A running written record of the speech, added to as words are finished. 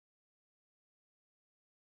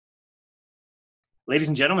Ladies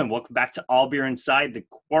and gentlemen, welcome back to All Beer Inside, the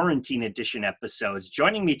quarantine edition episodes.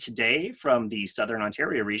 Joining me today from the Southern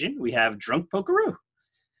Ontario region, we have Drunk Polkaroo.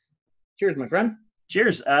 Cheers, my friend.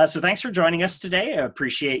 Cheers. So thanks for joining us today. I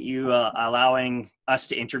appreciate you allowing us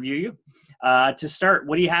to interview you. To start,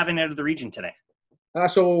 what are you having out of the region today?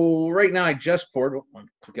 So right now I just poured,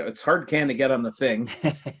 it's hard can to get on the thing,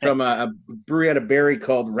 from a brewery out of Barrie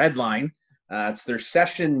called Redline. It's their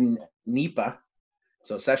Session NEPA.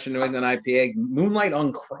 So Session New England IPA, Moonlight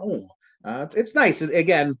on Chrome. It's nice.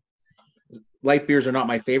 Again, light beers are not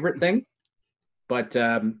my favorite thing, but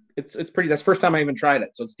it's pretty. That's the first time I even tried it,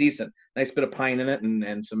 so it's decent. Nice bit of pine in it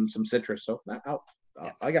and some citrus. So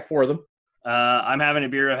I got four of them. I'm having a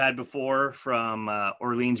beer I've had before from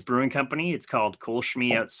Orléans Brewing Company. It's called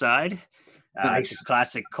Kolsch Ousside. Nice. It's a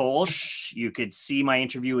classic Kolsch. You could see my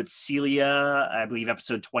interview with Celia, I believe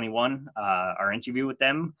episode 21, our interview with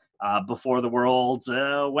them before the world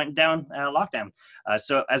went down lockdown.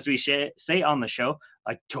 So as we say on the show,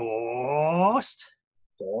 a toast.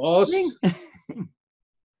 Toast.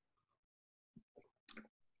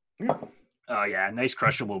 Oh yeah, nice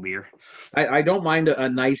crushable beer. I don't mind a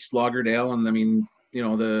nice lagered ale, and I mean, you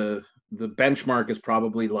know, the benchmark is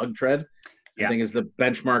probably Lug Tread. I think is the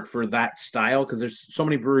benchmark for that style, because there's so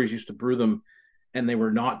many breweries used to brew them and they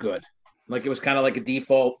were not good. Like it was kind of like a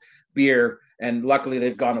default beer, and luckily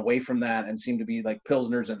they've gone away from that and seem to be like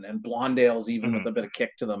pilsners and blonde ales even with a bit of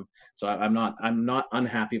kick to them. So I'm not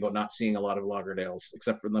unhappy about not seeing a lot of lagered ales,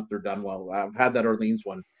 except for if they're done well. I've had that Orleans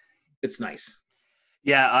one. It's nice.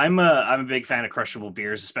 Yeah, I'm a big fan of crushable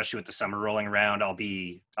beers, especially with the summer rolling around. I'll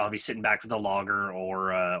be sitting back with a lager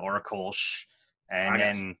or a Kolsch, and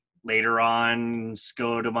then later on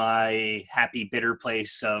go to my happy bitter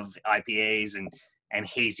place of IPAs and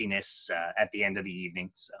haziness at the end of the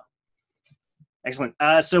evening. So excellent.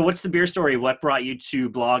 So what's the beer story? What brought you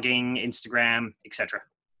to blogging, Instagram, etc.?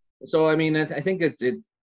 So I mean, I think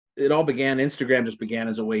it all began. Instagram just began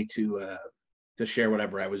as a way to share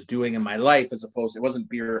whatever I was doing in my life, as opposed, it wasn't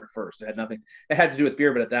beer at first. It had nothing. It had to do with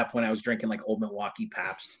beer, but at that point I was drinking like Old Milwaukee,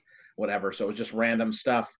 Pabst, whatever. So it was just random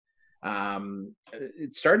stuff.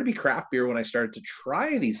 It started to be craft beer when I started to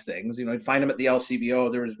try these things. You know, I'd find them at the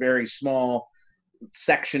LCBO. There was very small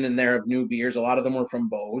section in there of new beers. A lot of them were from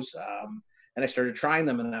Bose. And I started trying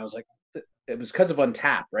them, and I was like, it was because of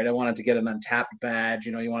Untappd, right? I wanted to get an Untappd badge.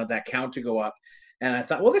 You know, you wanted that count to go up. And I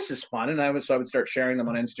thought, well, this is fun. And I would start sharing them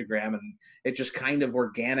on Instagram, and it just kind of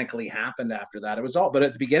organically happened after that. But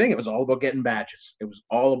at the beginning, it was all about getting badges. It was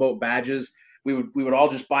all about badges. We would all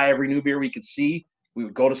just buy every new beer we could see. We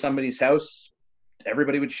would go to somebody's house,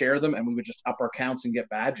 everybody would share them, and we would just up our counts and get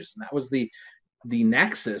badges. And that was the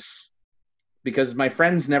nexus, because my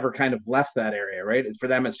friends never kind of left that area, right? For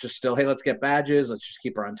them, it's just still, hey, let's get badges. Let's just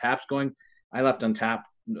keep our Untappd going. I left Untappd.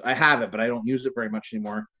 I have it, but I don't use it very much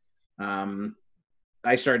anymore.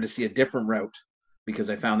 I started to see a different route, because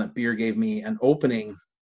I found that beer gave me an opening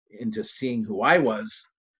into seeing who I was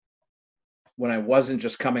when I wasn't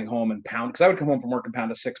just coming home and pound, because I would come home from work and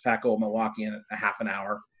pound a 6-pack Old Milwaukee in a half an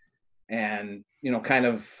hour, and, you know, kind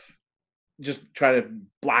of just try to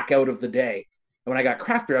black out of the day. And when I got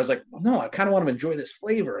craft beer, I was like, well, no, I kind of want to enjoy this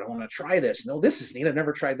flavor. I want to try this. No, this is neat. I've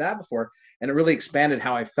never tried that before. And it really expanded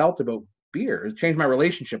how I felt about beer. It changed my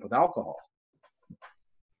relationship with alcohol.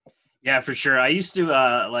 Yeah, for sure. I used to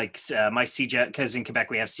my CJEP, because in Quebec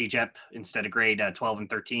we have CJEP instead of grade 12 and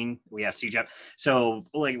 13. We have CJEP. So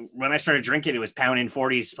like when I started drinking, it was pounding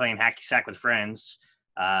 40s, playing hacky sack with friends.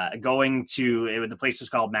 Going to the place was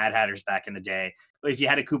called Mad Hatters back in the day. If you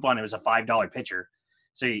had a coupon, it was a $5 pitcher.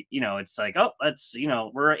 So you know, it's like, oh, let's, you know,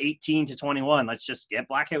 we're 18 to 21. Let's just get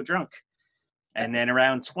blackout drunk. And then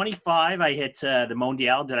around 25, I hit the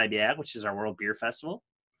Mondial de la Bière, which is our World Beer Festival.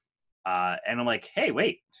 And I'm like, hey,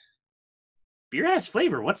 wait. Beer has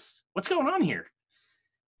flavor. What's going on here?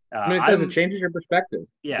 I mean, it changes your perspective.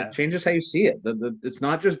 Yeah, it changes how you see it. It's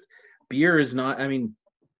not just beer is not. I mean,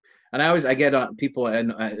 and I get people,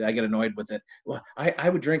 and I get annoyed with it. Well, I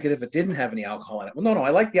would drink it if it didn't have any alcohol in it. Well, no, I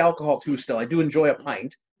like the alcohol too. Still, I do enjoy a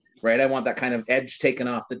pint, right? I want that kind of edge taken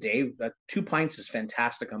off the day. 2 pints is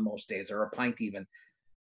fantastic on most days, or a pint even.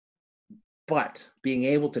 But being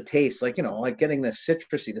able to taste, like, you know, like getting this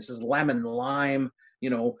citrusy. This is lemon, lime, you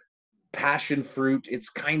know, passion fruit. It's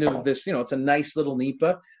kind of this, you know, it's a nice little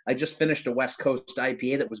NEPA. I just finished a West Coast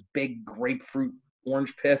IPA that was big grapefruit,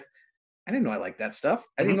 orange pith. I didn't know I liked that stuff.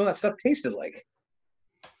 I didn't know that stuff tasted like.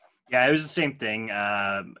 Yeah, it was the same thing.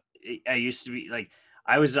 I used to be like,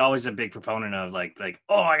 I was always a big proponent of like,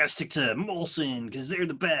 oh, I gotta stick to Molson because they're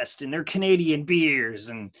the best and they're Canadian beers,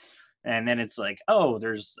 and then it's like, oh,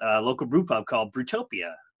 there's a local brew pub called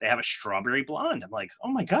Brewtopia they have a strawberry blonde. I'm like, oh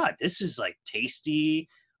my God, this is like tasty.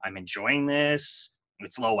 I'm enjoying this.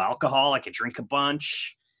 It's low alcohol. I could drink a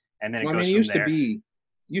bunch. And then it Well, I goes mean, it from there.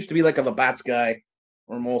 used to be like a Labatt's guy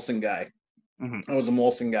or a Molson guy. I was a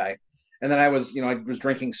Molson guy. And then I was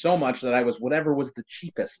drinking so much that I was whatever was the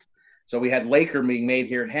cheapest. So we had Laker being made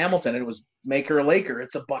here in Hamilton, and it was make her a Laker.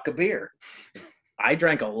 It's $1 a beer. I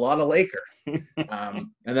drank a lot of Laker. And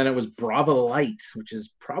then it was Brava Light, which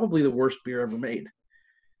is probably the worst beer ever made.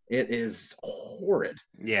 It is horrid.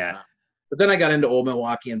 Yeah. But then I got into Old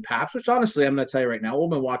Milwaukee and Pabst, which honestly, I'm going to tell you right now,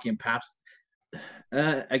 Old Milwaukee and Pabst,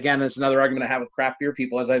 again, it's another argument I have with craft beer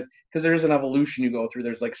people, because there's an evolution you go through.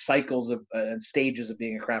 There's like cycles of and stages of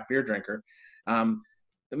being a craft beer drinker.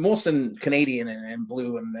 Molson Canadian and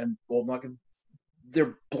Blue and Old Milwaukee,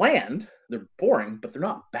 they're bland, they're boring, but they're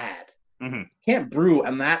not bad. Can't brew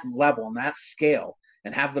on that level, on that scale,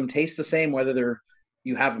 and have them taste the same, whether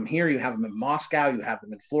you have them here, you have them in Moscow, you have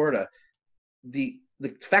them in Florida. The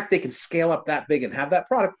fact they can scale up that big and have that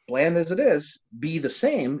product, bland as it is, be the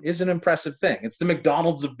same is an impressive thing. It's the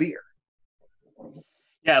McDonald's of beer.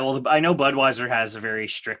 Yeah, well, I know Budweiser has a very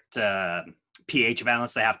strict pH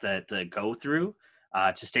balance they have to go through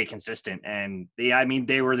to stay consistent. And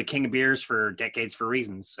they were the king of beers for decades for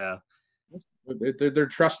reasons. So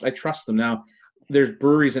I trust them. Now, there's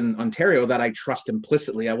breweries in Ontario that I trust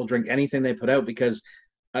implicitly. I will drink anything they put out because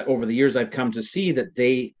over the years I've come to see that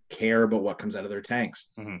they care about what comes out of their tanks.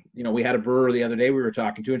 We had a brewer the other day we were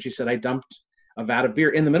talking to, and she said, I dumped a vat of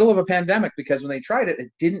beer in the middle of a pandemic because when they tried it,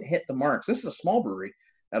 it didn't hit the marks. This is a small brewery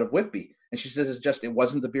out of Whitby. And she says, it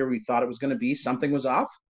wasn't the beer we thought it was going to be. Something was off.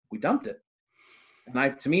 We dumped it.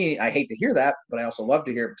 And to me, I hate to hear that, but I also love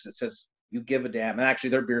to hear it because it says you give a damn. And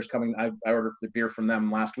actually their beer's coming. I ordered the beer from them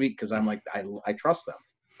last week because I'm like, I trust them.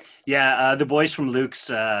 Yeah, the boys from Luke's,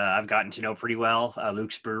 I've gotten to know pretty well.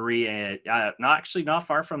 Luke's Brewery, not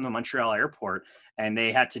far from the Montreal airport, and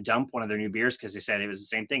they had to dump one of their new beers because they said it was the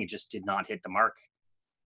same thing. It just did not hit the mark.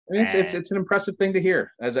 I mean, it's an impressive thing to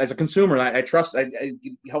hear. As a consumer, I trust. It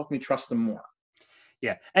helps me trust them more.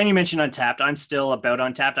 Yeah, and you mentioned Untappd. I'm still about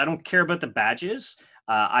Untappd. I don't care about the badges.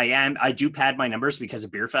 I do pad my numbers because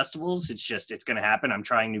of beer festivals. It's going to happen. I'm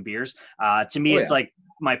trying new beers. To me, it's like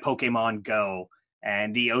my Pokemon Go.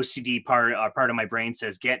 And the OCD part of my brain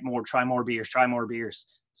says, try more beers.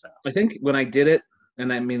 So I think when I did it,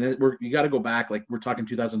 and I mean, you got to go back, like we're talking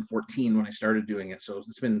 2014 when I started doing it. So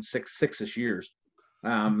it's been six-ish years.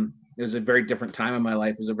 It was a very different time in my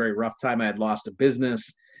life. It was a very rough time. I had lost a business.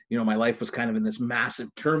 My life was kind of in this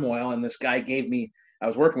massive turmoil. And this guy I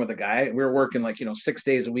was working with a guy. We were working 6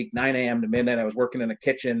 days a week, 9 a.m. to midnight. I was working in a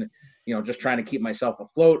kitchen, just trying to keep myself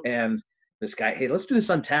afloat. And this guy, hey, let's do this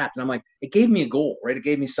Untappd. And I'm like, it gave me a goal, right? It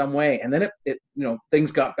gave me some way. And then it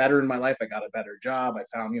things got better in my life. I got a better job. I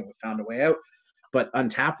found a way out. But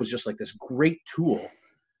Untappd was just like this great tool.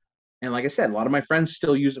 And like I said, a lot of my friends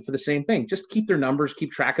still use it for the same thing. Just keep their numbers,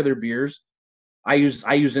 keep track of their beers. I use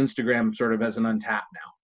Instagram sort of as an Untappd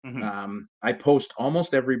now. I post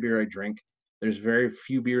almost every beer I drink. There's very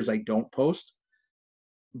few beers I don't post.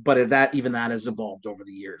 But that has evolved over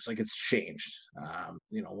the years. Like it's changed.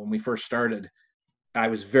 When we first started, I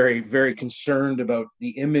was very, very concerned about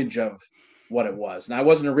the image of what it was. And I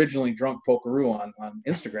wasn't originally Drunk Polkaroo on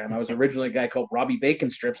Instagram. I was originally a guy called Robbie Bacon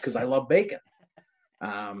Strips because I love bacon.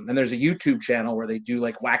 And there's a YouTube channel where they do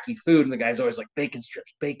like wacky food, and the guy's always like bacon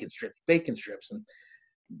strips. And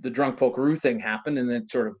the Drunk Polkaroo thing happened, and then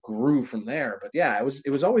it sort of grew from there. But yeah, it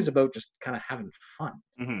was always about just kind of having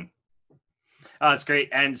fun. Oh, that's great.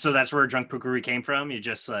 And so that's where Drunk Polkaroo came from. You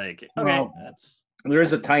just like, okay, there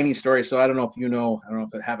is a tiny story. So I don't know if I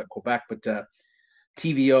don't have it Quebec, but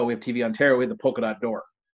TVO, we have TV Ontario, we have the polka dot door.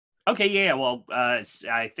 Okay, yeah. Well,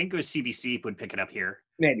 I think it was CBC would pick it up here.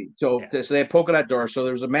 Maybe. So they have polka dot door. So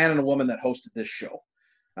there was a man and a woman that hosted this show.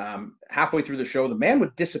 Halfway through the show, the man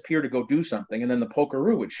would disappear to go do something, and then the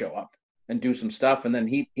polkaroo would show up and do some stuff, and then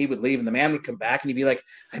he would leave, and the man would come back, and he'd be like,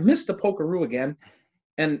 I missed the polkaroo again.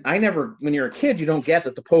 And when you're a kid, you don't get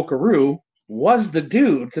that the polkaroo was the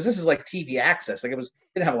dude, because this is like TV access. Like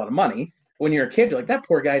didn't have a lot of money. When you're a kid, you're like, that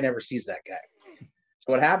poor guy never sees that guy.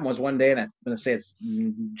 So what happened was one day, and I'm going to say it's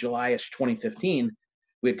July-ish 2015,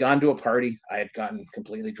 we had gone to a party. I had gotten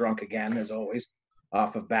completely drunk again, as always,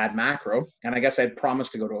 off of bad macro. And I guess I had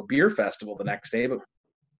promised to go to a beer festival the next day, but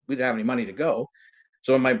we didn't have any money to go.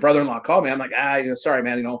 So when my brother-in-law called me, I'm like, sorry,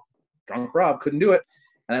 man, drunk Rob couldn't do it.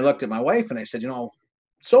 And I looked at my wife and I said,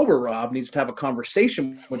 sober Rob needs to have a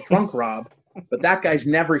conversation with drunk Rob, but that guy's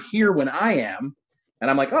never here when I am.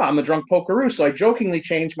 And I'm like, I'm the Drunk Polkaroo. So I jokingly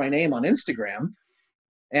changed my name on Instagram,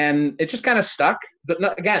 and it just kind of stuck. But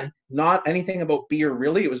not anything about beer,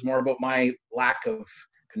 really. It was more about my lack of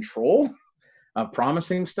control of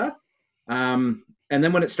promising stuff. And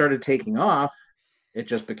then when it started taking off, it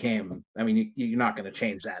just became, I mean, you're not going to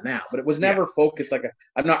change that now, but it was never focused like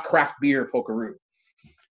I'm not craft beer Polkaroo.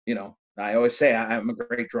 You know, I always say I'm a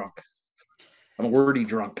great drunk. I'm a wordy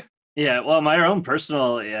drunk. Yeah, well, my own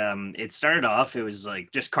personal, it started off, it was like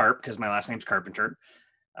just Carp, because my last name's Carpenter.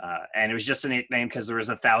 And it was just a nickname because there was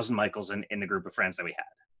 1,000 Michaels in the group of friends that we had.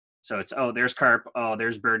 So it's, oh, there's Carp. Oh,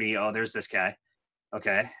 there's Birdie. Oh, there's this guy.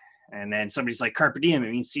 Okay. And then somebody's like, Carpe diem,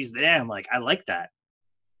 it means seize the day. I'm like, I like that.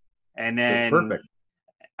 And then Perfect.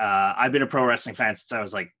 I've been a pro wrestling fan since I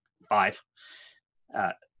was like 5.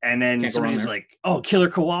 And then somebody's like, oh, Killer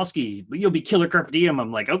Kowalski, but you'll be Killer Carpe Diem.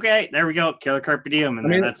 I'm like, okay, there we go, Killer Carpe Diem.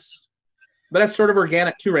 And then but that's sort of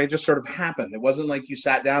organic too, right? It just sort of happened. It wasn't like you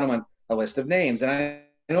sat down and went a list of names. And I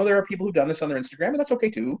know there are people who've done this on their Instagram, and that's okay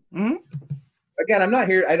too. Mm-hmm. Again, I'm not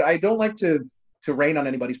here. I don't like to rain on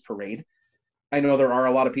anybody's parade. I know there are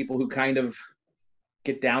a lot of people who kind of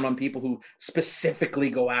get down on people who specifically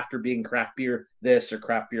go after being craft beer this or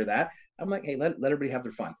craft beer that. I'm like, hey, let everybody have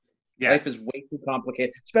their fun. Yeah. Life is way too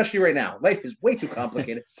complicated, especially right now. Life is way too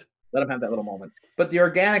complicated. Let them have that little moment. But the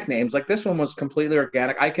organic names, like this one was completely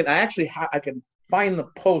organic. I can find the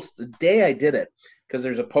post the day I did it, because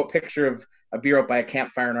there's a picture of a beer out by a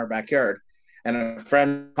campfire in our backyard. And a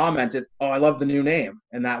friend commented, oh, I love the new name.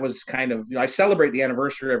 And that was kind of, I celebrate the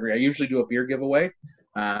anniversary every year. I usually do a beer giveaway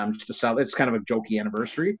just to sell. It's kind of a jokey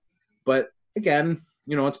anniversary. But again,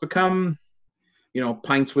 it's become,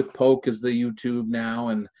 Pints with Poke is the YouTube now.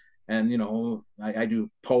 And I do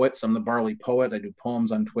poets. I'm the Barley Poet. I do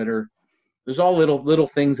poems on Twitter. There's all little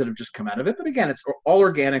things that have just come out of it. But again, it's all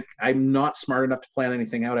organic. I'm not smart enough to plan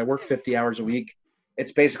anything out. I work 50 hours a week.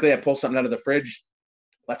 It's basically I pull something out of the fridge.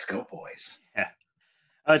 Let's go, boys. Yeah.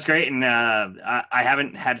 Oh, it's great. And I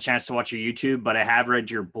haven't had a chance to watch your YouTube, but I have read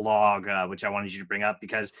your blog, which I wanted you to bring up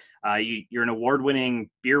because you're an award-winning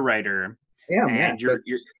beer writer. Yeah, and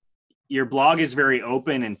your blog is very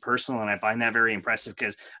open and personal, and I find that very impressive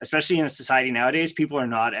because, especially in a society nowadays, people are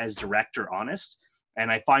not as direct or honest.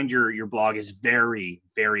 And I find your blog is very,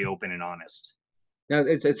 very open and honest. Now,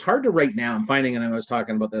 it's hard to write now. I'm finding, and I was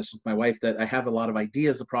talking about this with my wife, that I have a lot of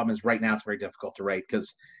ideas. The problem is right now it's very difficult to write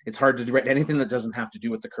because it's hard to write anything that doesn't have to do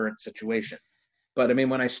with the current situation. But I mean,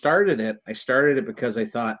 when I started it because I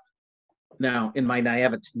thought, now in my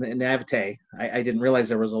naivete, I didn't realize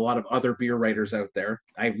there was a lot of other beer writers out there.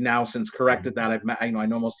 I've now since corrected that. I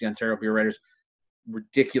know most of the Ontario beer writers,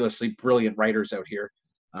 ridiculously brilliant writers out here.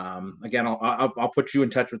 Again, I'll put you in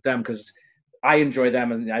touch with them because I enjoy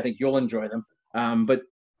them and I think you'll enjoy them. But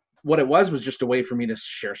what it was just a way for me to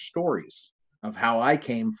share stories of how I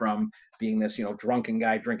came from being this, drunken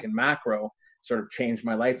guy drinking macro, sort of changed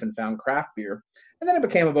my life and found craft beer. And then it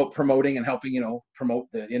became about promoting and helping, promote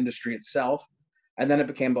the industry itself. And then it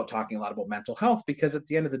became about talking a lot about mental health, because at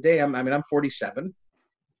the end of the day, I'm 47.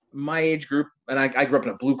 My age group, and I grew up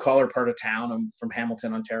in a blue collar part of town. I'm from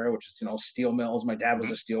Hamilton, Ontario, which is, steel mills. My dad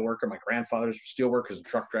was a steel worker. My grandfather's steel workers and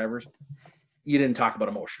truck drivers. You didn't talk about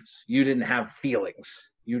emotions. You didn't have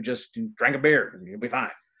feelings. You just drank a beer and you'll be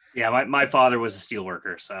fine. Yeah, my father was a steel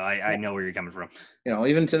worker, so I know where you're coming from.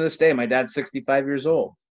 Even to this day, my dad's 65 years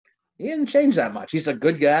old. He didn't change that much. He's a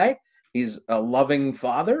good guy. He's a loving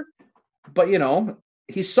father, but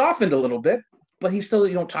he's softened a little bit, but he still,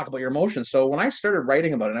 you don't talk about your emotions. So when I started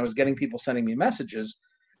writing about it, and I was getting people sending me messages,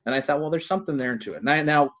 and I thought, well, there's something there to it. And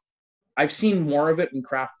now I've seen more of it in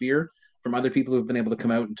craft beer from other people who've been able to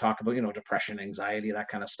come out and talk about, depression, anxiety, that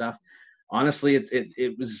kind of stuff. Honestly,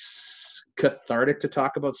 it was cathartic to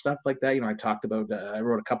talk about stuff like that. I talked about, I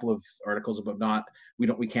wrote a couple of articles about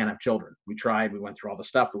we can't have children. We tried, we went through all the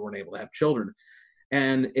stuff, we weren't able to have children.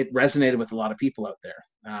 And it resonated with a lot of people out there,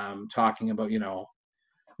 talking about,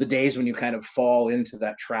 the days when you kind of fall into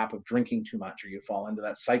that trap of drinking too much, or you fall into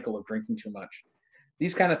that cycle of drinking too much.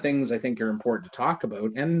 These kind of things I think are important to talk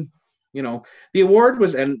about. And, the award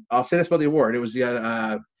was, and I'll say this about the award, it was the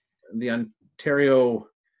Ontario,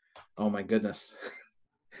 oh my goodness.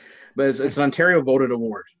 But it's an Ontario voted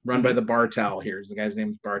award run by the Bartal here. The guy's name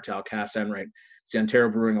is Bartal, Cass Enright. It's the Ontario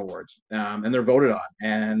Brewing Awards. And they're voted on.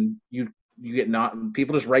 And you get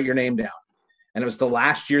people just write your name down. And it was the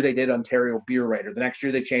last year they did Ontario Beer Writer. The next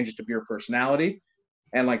year they changed it to Beer Personality.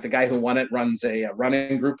 And like the guy who won it runs a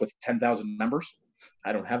running group with 10,000 members.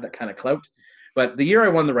 I don't have that kind of clout. But the year I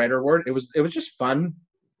won the Writer Award, it was just fun.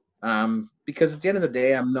 Because at the end of the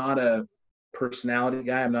day, I'm not a personality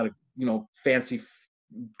guy. I'm not a fancy,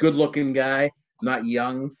 good-looking guy. I'm not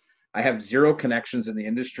young. I have zero connections in the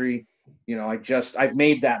industry. I've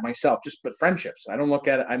made that myself. But friendships. I don't look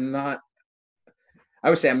at it. I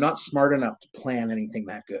would say I'm not smart enough to plan anything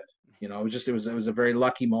that good. You know, it was a very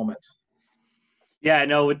lucky moment. Yeah,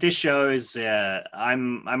 no, with this show is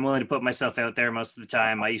I'm willing to put myself out there most of the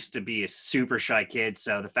time. I used to be a super shy kid,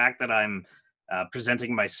 so the fact that I'm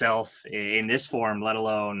presenting myself in this form, let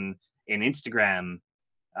alone in Instagram,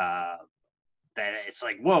 uh, that it's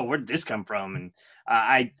like, whoa, where did this come from? And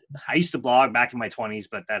I used to blog back in my 20s,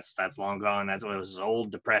 but that's long gone. That's what was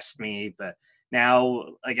old, depressed me. But now,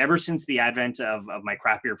 like ever since the advent of my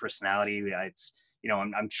craft beer personality, it's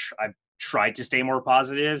I've tried to stay more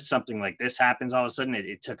positive. Something like this happens all of a sudden.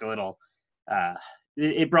 It took a little. Uh,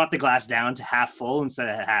 it brought the glass down to half full instead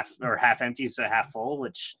of half empty instead of half full,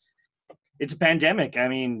 which it's a pandemic. I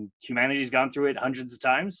mean, humanity's gone through it hundreds of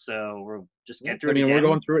times, so we're just get through it again. We're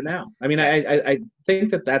going through it now. I mean, yeah. I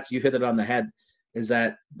think that you hit it on the head, is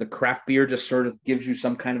that the craft beer just sort of gives you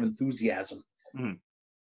some kind of enthusiasm. Mm-hmm.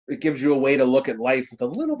 It gives you a way to look at life with a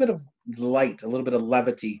little bit of light, a little bit of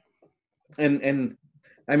levity. And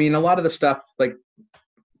I mean, a lot of the stuff like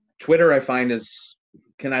Twitter, I find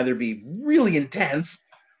can either be really intense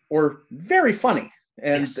or very funny.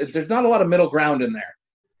 And yes. There's not a lot of middle ground in there.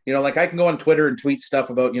 You know, like I can go on Twitter and tweet stuff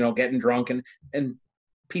about, getting drunk and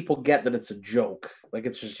people get that it's a joke. Like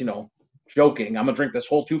it's just, joking. I'm going to drink this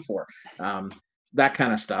whole 2-4. That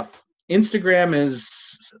kind of stuff. Instagram is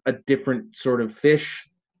a different sort of fish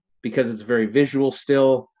because it's very visual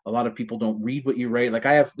still. A lot of people don't read what you write. Like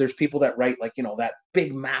there's people that write like, that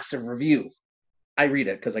big, massive review. I read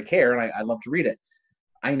it because I care and I love to read it.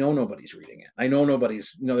 I know nobody's reading it. I know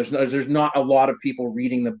nobody's, there's not a lot of people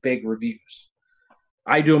reading the big reviews.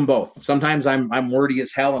 I do them both. Sometimes I'm wordy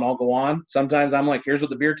as hell and I'll go on. Sometimes I'm like, here's what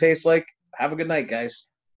the beer tastes like. Have a good night, guys.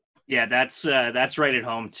 Yeah, that's right at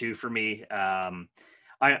home too for me. I'm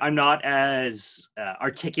not as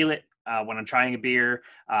articulate when I'm trying a beer.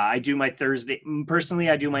 I do my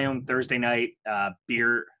I do my own Thursday night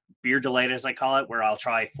beer delight, as I call it, where I'll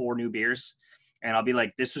try 4 new beers. And I'll be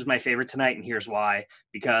like, this was my favorite tonight, and here's why.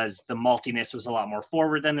 Because the maltiness was a lot more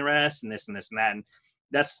forward than the rest, and this and this and that. And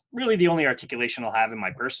that's really the only articulation I'll have in my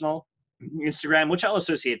personal Instagram, which I'll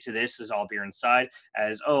associate to this as All Beer Inside,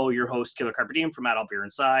 as, oh, your host, Killer Carpe Diem from All Beer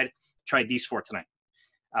Inside, tried these 4 tonight.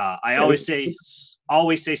 I always say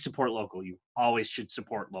support local. You always should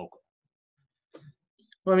support local.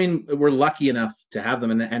 Well, I mean, we're lucky enough to have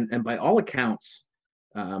them. And by all accounts,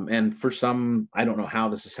 and for some, I don't know how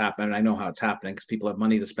this is happening. I know how it's happening because people have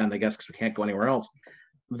money to spend, I guess, because we can't go anywhere else.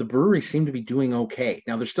 The breweries seem to be doing okay.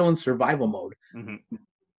 Now, they're still in survival mode,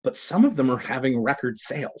 but some of them are having record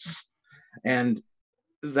sales. And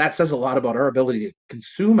that says a lot about our ability to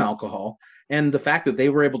consume alcohol and the fact that they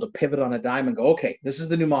were able to pivot on a dime and go, okay, this is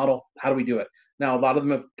the new model. How do we do it? Now, a lot of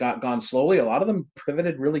them have gone slowly. A lot of them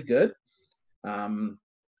pivoted really good.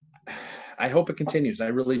 I hope it continues. I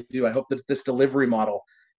really do. I hope that this delivery model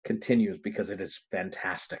continues because it is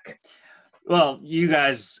fantastic. Well, you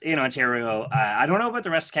guys in Ontario, I don't know about the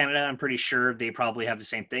rest of Canada. I'm pretty sure they probably have the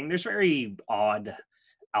same thing. There's very odd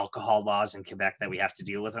alcohol laws in Quebec that we have to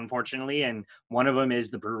deal with, unfortunately. And one of them is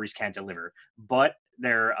the breweries can't deliver, but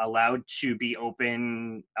they're allowed to be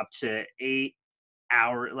open up to 8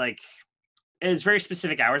 hours. Like, it's very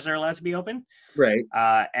specific hours they're allowed to be open. Right.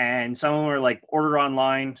 And some of them are like, order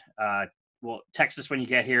online. Well, text us when you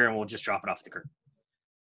get here and we'll just drop it off the curb.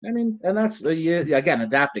 I mean, and that's, again,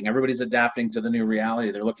 adapting. Everybody's adapting to the new reality.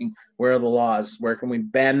 They're looking, where are the laws? Where can we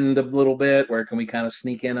bend a little bit? Where can we kind of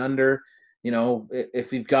sneak in under?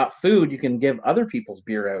 If you've got food, you can give other people's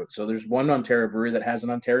beer out. So there's one Ontario brewery that has an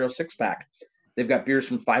Ontario 6-pack. They've got beers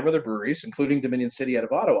from 5 other breweries, including Dominion City out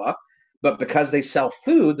of Ottawa. But because they sell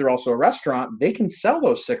food, they're also a restaurant. They can sell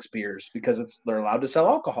those 6 beers because they're allowed to sell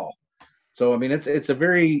alcohol. So, I mean, it's a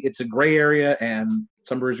gray area, and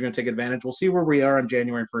some breweries are going to take advantage. We'll see where we are on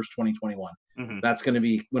January 1st, 2021. That's going to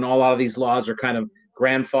be when a lot of these laws are kind of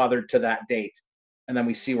grandfathered to that date, and then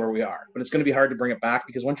we see where we are. But it's going to be hard to bring it back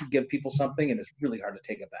because once you give people something, it is really hard to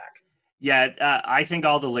take it back. Yeah, I think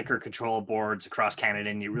all the liquor control boards across Canada,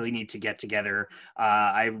 and you really need to get together.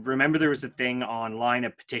 I remember there was a thing online,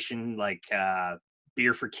 a petition like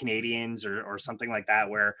Beer for Canadians or something like that,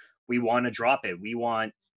 where we want to drop it. We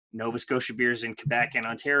want Nova Scotia beers in Quebec and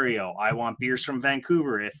Ontario. I want beers from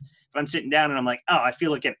Vancouver. If I'm sitting down and I'm like, oh, I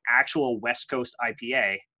feel like an actual West Coast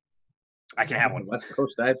IPA, I can have one. West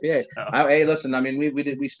Coast IPA. So. Hey, listen, I mean,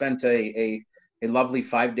 we spent a lovely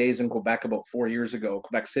 5 days in Quebec about 4 years ago,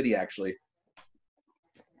 Quebec City, actually.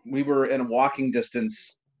 We were in a walking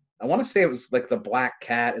distance. I want to say it was like the Black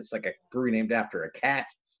Cat. It's like a brewery named after a cat.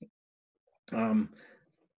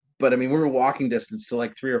 But I mean, we were walking distance to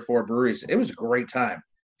like 3 or 4 breweries. It was a great time.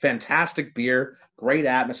 Fantastic beer, great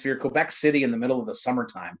atmosphere. Quebec City in the middle of the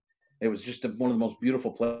summertime. It was just one of the most beautiful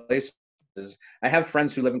places. I have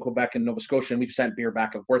friends who live in Quebec and Nova Scotia, and we've sent beer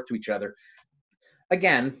back and forth to each other.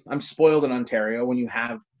 Again, I'm spoiled in Ontario. When you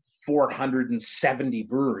have 470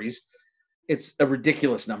 breweries, it's a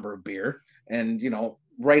ridiculous number of beer. And,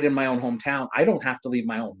 right in my own hometown, I don't have to leave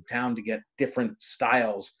my hometown to get different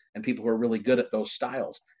styles and people who are really good at those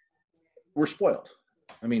styles. We're spoiled.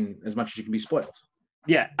 I mean, as much as you can be spoiled.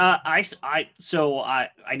 Yeah, I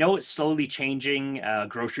know it's slowly changing.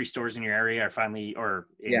 Grocery stores in your area are finally, or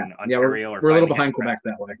in Ontario, we're a little behind Quebec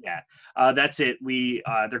that way. Yeah, that's it.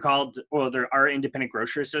 They're called, there are independent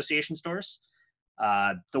grocery association stores.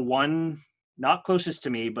 The one not closest to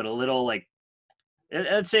me, but a little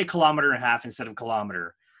let's say 1.5 kilometers instead of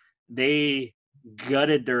kilometer. They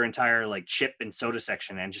gutted their entire chip and soda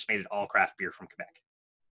section and just made it all craft beer from Quebec.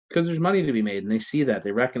 Because there's money to be made, and they see that,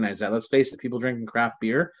 they recognize that. Let's face it, people drinking craft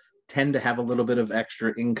beer tend to have a little bit of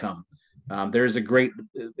extra income. There's a great,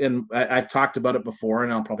 and I've talked about it before,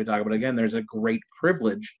 and I'll probably talk about it again. There's a great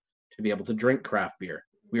privilege to be able to drink craft beer.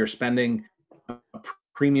 We are spending a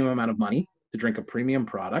premium amount of money to drink a premium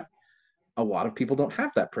product. A lot of people don't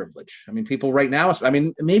have that privilege. I mean, people right now,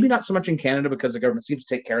 maybe not so much in Canada because the government seems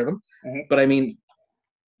to take care of them, but I mean,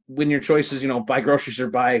 when your choice is, buy groceries or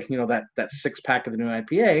buy, that 6-pack of the new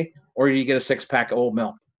IPA, or you get a 6-pack of Old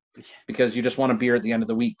Mill because you just want a beer at the end of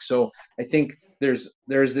the week. So I think there's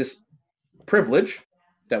this privilege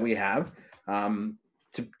that we have to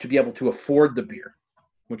be able to afford the beer,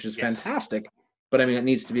 which is fantastic. But I mean, it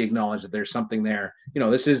needs to be acknowledged that there's something there.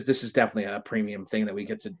 This is definitely a premium thing that we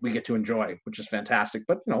get to enjoy, which is fantastic.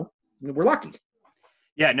 But we're lucky.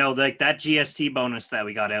 Yeah, no, that GST bonus that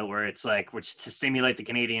we got out, where it's which to stimulate the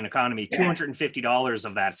Canadian economy, $250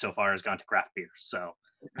 of that so far has gone to craft beer. So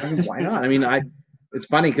I mean, why not? I mean, it's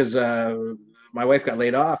funny because my wife got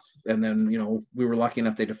laid off, and then we were lucky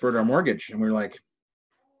enough they deferred our mortgage, and we were like,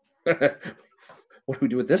 what do we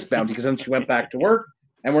do with this bounty? Because then she went back to work,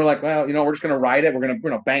 and we're like, well, we're just gonna ride it. We're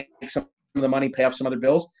gonna bank some of the money, pay off some other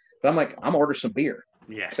bills. But I'm like, I'm gonna order some beer.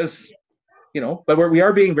 Yeah, because. But we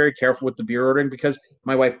are being very careful with the beer ordering because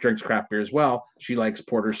my wife drinks craft beer as well. She likes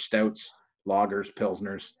porters, stouts, lagers,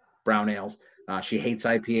 pilsners, brown ales. She hates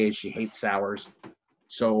IPAs. She hates sours.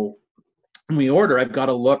 So when we order, I've got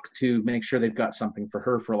to look to make sure they've got something for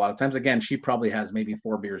her for a lot of times. Again, she probably has maybe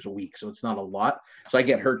 4 beers a week, so it's not a lot. So I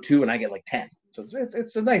get her 2 and I get 10. So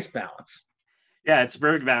it's a nice balance. Yeah, it's a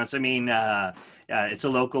perfect balance. I mean, it's a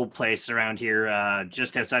local place around here,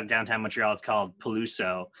 just outside of downtown Montreal. It's called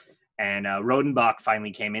Peluso. And Rodenbach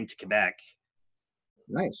finally came into Quebec.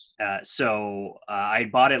 Nice. So I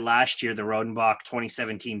bought it last year, the Rodenbach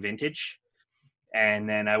 2017 vintage. And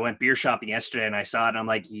then I went beer shopping yesterday and I saw it and I'm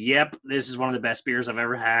like, yep, this is one of the best beers I've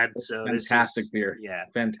ever had. So fantastic beer. Yeah.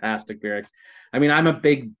 Fantastic beer. I mean, I'm a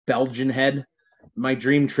big Belgian head. My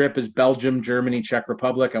dream trip is Belgium, Germany, Czech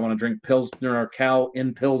Republic. I want to drink Pilsner Urquell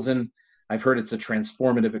in Pilsen. I've heard it's a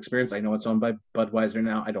transformative experience. I know it's owned by Budweiser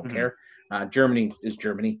now. I don't care. Germany is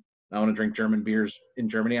Germany. I want to drink German beers in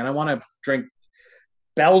Germany, and I want to drink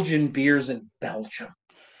Belgian beers in Belgium.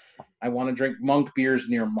 I want to drink monk beers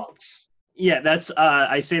near monks. Yeah, that's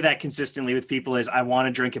I say that consistently with people is I want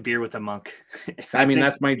to drink a beer with a monk. I mean,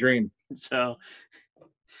 that's my dream. So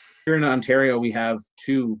here in Ontario, we have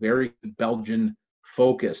 2 very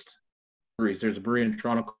Belgian-focused breweries. There's a brewery in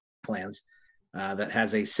Toronto, Clans, that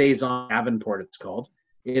has a Saison Davenport, it's called.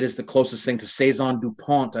 It is the closest thing to Saison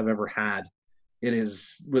DuPont I've ever had. It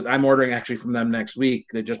is. I'm ordering actually from them next week.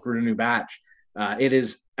 They just brewed a new batch. It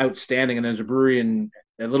is outstanding. And there's a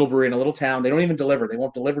little brewery in a little town. They don't even deliver. They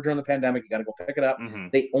won't deliver during the pandemic. You got to go pick it up.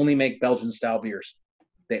 They only make Belgian style beers.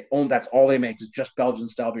 That's all they make is just Belgian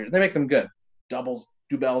style beers. They make them good. Doubles,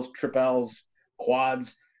 doubles, triples,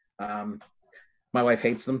 quads. My wife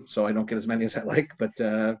hates them, so I don't get as many as I like. But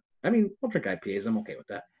I mean, I'll drink IPAs. I'm okay with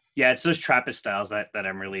that. Yeah, it's those Trappist styles that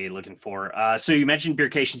I'm really looking for. So you mentioned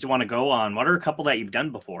beercations you want to go on. What are a couple that you've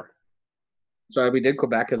done before? So we did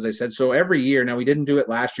Quebec, as I said. So every year, now we didn't do it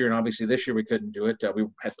last year, and obviously this year we couldn't do it. We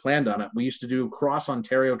had planned on it. We used to do cross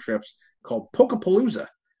Ontario trips called Pokapalooza.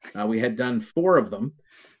 We had done 4 of them.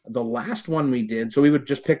 The last one we did, so we would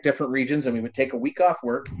just pick different regions, and we would take a week off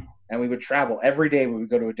work, and we would travel every day. We would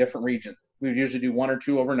go to a different region. We would usually do 1 or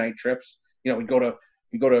 2 overnight trips. We'd go to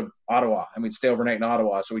Ottawa, and we'd stay overnight in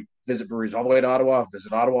Ottawa. So we'd visit breweries all the way to Ottawa,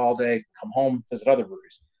 visit Ottawa all day, come home, visit other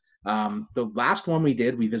breweries. The last one we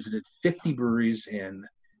did, we visited 52 breweries in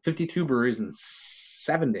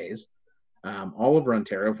 7 days, all over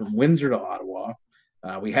Ontario, from Windsor to Ottawa.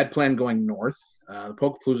 We had planned going north. The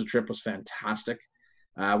Pokapalooza trip was fantastic.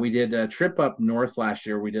 We did a trip up north last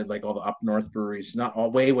year. We did all the up north breweries, not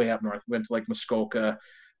all way up north. We went to Muskoka.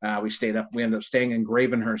 We ended up staying in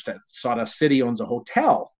Gravenhurst. Sawdust City owns a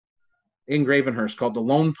hotel in Gravenhurst called the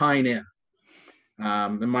Lone Pine Inn.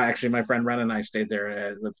 And my friend Ren and I stayed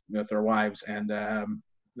there with our wives, and a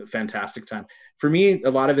fantastic time. For me, a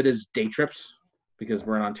lot of it is day trips because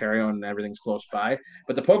we're in Ontario and everything's close by.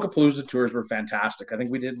 But the Pokapalooza tours were fantastic. I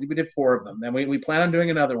think we did 4 of them, and we plan on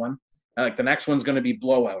doing another one. Like the next one's going to be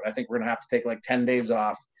Blowout. I think we're going to have to take like 10 days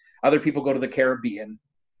off. Other people go to the Caribbean.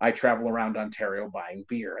 I travel around Ontario buying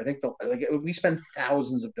beer. I think we spend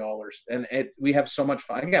thousands of dollars, and we have so much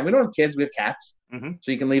fun. Again, we don't have kids; we have cats,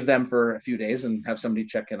 so you can leave them for a few days and have somebody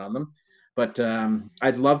check in on them. But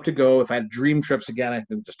I'd love to go. If I had dream trips again, I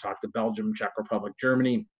could just talk to Belgium, Czech Republic,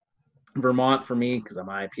 Germany, Vermont for me because I'm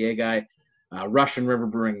an IPA guy. Russian River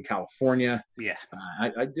Brewing in California. Yeah.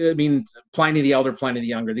 I mean, Pliny the Elder, Pliny the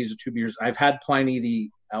Younger. These are 2 beers. I've had Pliny the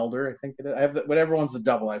Elder. I think it is. I have whatever one's the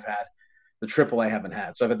double I've had. The triple I haven't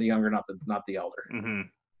had. So I've had the younger, not the elder.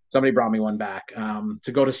 Somebody brought me one back.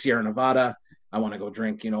 To go to Sierra Nevada, I want to go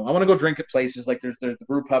drink. I want to go drink at places like there's the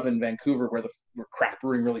brew pub in Vancouver where craft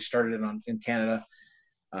brewing really started in Canada.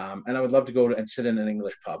 And I would love to go and sit in an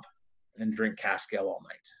English pub and drink cask ale all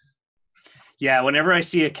night. Yeah, whenever I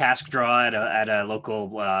see a cask draw at a local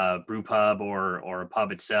brew pub or a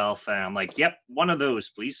pub itself, and I'm like, yep, one of those,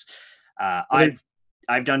 please. I've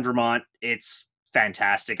done Vermont. It's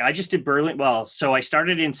fantastic. I just did Burlington. Well, so I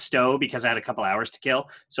started in Stowe because I had a couple hours to kill.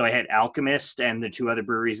 So I hit Alchemist and the 2 other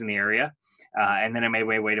breweries in the area. And then I made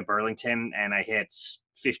my way to Burlington, and I hit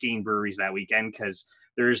 15 breweries that weekend because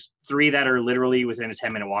there's 3 that are literally within a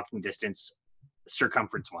 10-minute walking distance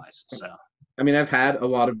circumference-wise. So, I mean, I've had a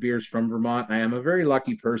lot of beers from Vermont. I am a very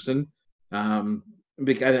lucky person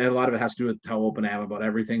because a lot of it has to do with how open I am about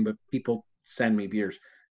everything, but people send me beers.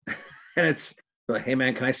 And it's like, hey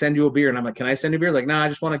man, can I send you a beer? And I'm like, can I send you a beer? Like, no, I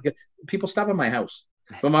just want to get people stop at my house.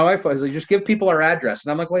 But my wife was like, just give people our address.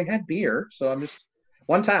 And I'm like, well, I had beer. So I'm just,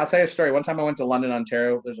 one time, I'll tell you a story. One time I went to London,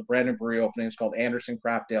 Ontario. There's a brand new brewery opening. It's called Anderson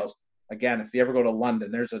Craft Ales. Again, if you ever go to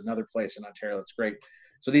London, there's another place in Ontario that's great.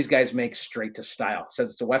 So these guys make straight to style. It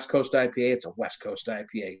says it's a West Coast IPA. It's a West Coast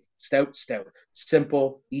IPA. Stout,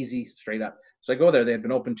 simple, easy, straight up. So I go there. They had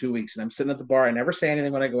been open 2 weeks, and I'm sitting at the bar. I never say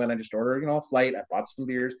anything when I go in. I just order, a flight. I bought some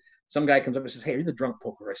beers. Some guy comes up and says, hey, are you the Drunk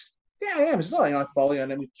Polkaroo? Yeah, I am. He says, oh, I follow you,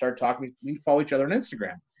 and then we start talking. We follow each other on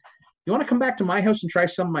Instagram. You want to come back to my house and try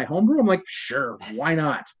some of my homebrew? I'm like, sure, why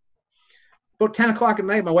not? About 10 o'clock at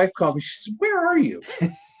night, my wife called me. She says, where are you?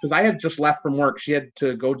 Because I had just left from work. She had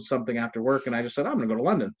to go to something after work, and I just said, I'm going to go to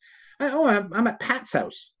London. I'm at Pat's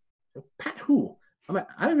house. Pat who? I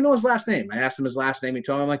don't even know his last name. I asked him his last name. He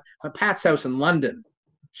told me, I'm like, I'm at Pat's house in London.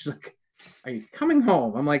 She's like, are you coming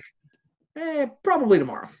home? I'm like, probably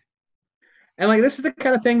tomorrow. And like, this is the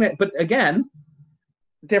kind of thing that, but again,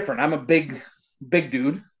 different. I'm a big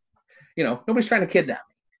dude. Nobody's trying to kidnap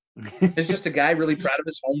me. It's just a guy really proud of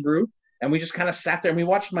his homebrew. And we just kind of sat there and we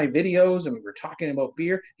watched my videos and we were talking about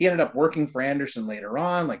beer. He ended up working for Anderson later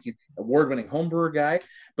on, like he's an award-winning homebrewer guy.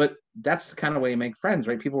 But that's the kind of way you make friends,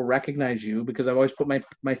 right? People recognize you because I've always put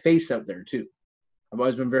my face out there too. I've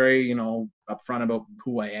always been very, upfront about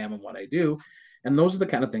who I am and what I do. And those are the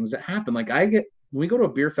kind of things that happen. Like when we go to a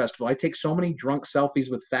beer festival, I take so many drunk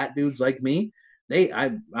selfies with fat dudes like me.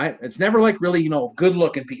 It's never like really, good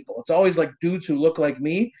looking people. It's always like dudes who look like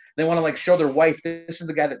me. They want to like show their wife, this is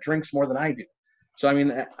the guy that drinks more than I do. So, I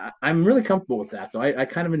mean, I'm really comfortable with that though. I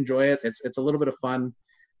kind of enjoy it. It's a little bit of fun.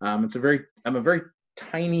 I'm a very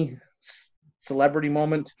tiny celebrity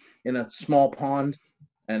moment in a small pond.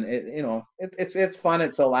 And it's fun.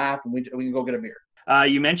 It's a laugh and we can go get a beer.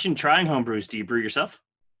 You mentioned trying homebrews. Do you brew yourself?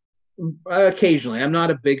 Occasionally. I'm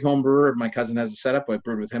not a big home brewer. My cousin has a setup. I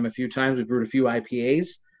brewed with him a few times. We brewed a few IPAs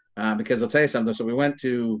because I'll tell you something. So we went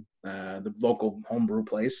to the local homebrew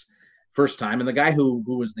place first time, and the guy who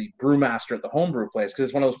was the brewmaster at the homebrew place, because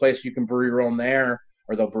it's one of those places you can brew your own there,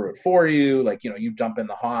 or they'll brew it for you. Like, you dump in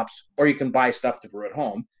the hops, or you can buy stuff to brew at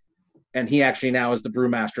home. And he actually now is the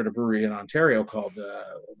brewmaster at a brewery in Ontario called,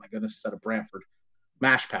 oh my goodness, it's out of Brantford,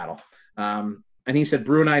 Mash Paddle. And he said,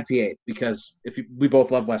 brew an IPA because we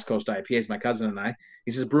both love West Coast IPAs, my cousin and I.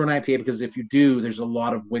 He says, brew an IPA because if you do, there's a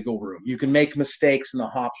lot of wiggle room. You can make mistakes and the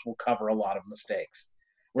hops will cover a lot of mistakes.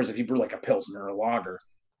 Whereas if you brew like a Pilsner or a lager,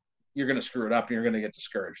 you're going to screw it up and you're going to get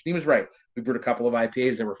discouraged. He was right. We brewed a couple of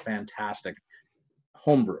IPAs that were fantastic.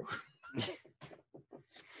 Homebrew.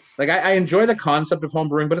 Like I enjoy the concept of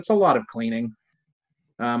homebrewing, but it's a lot of cleaning.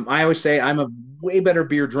 I always say I'm a way better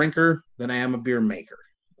beer drinker than I am a beer maker.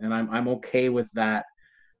 And I'm okay with that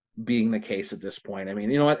being the case at this point. I mean,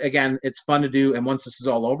 you know what? Again, it's fun to do. And once this is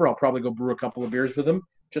all over, I'll probably go brew a couple of beers with them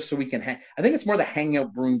just so we can hang. I think it's more the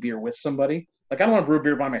hangout brewing beer with somebody. Like I don't want to brew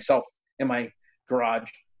beer by myself in my garage.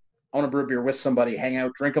 I want to brew a beer with somebody, hang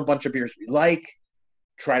out, drink a bunch of beers we like,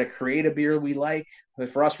 try to create a beer we like. But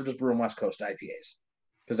for us, we're just brewing West Coast IPAs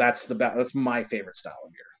because that's my favorite style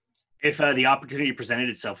of beer. If the opportunity presented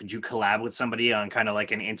itself, would you collab with somebody on kind of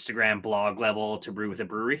like an Instagram blog level to brew with a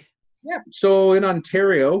brewery? Yeah. So in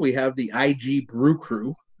Ontario, we have the IG Brew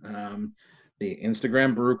Crew, the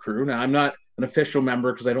Instagram Brew Crew. Now, I'm not an official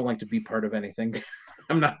member because I don't like to be part of anything.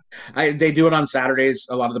 I'm not. They do it on Saturdays.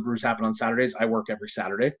 A lot of the brews happen on Saturdays. I work every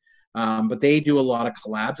Saturday, but they do a lot of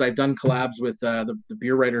collabs. I've done collabs with the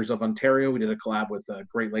beer writers of Ontario. We did a collab with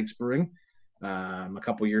Great Lakes Brewing a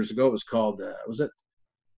couple years ago. It was called was it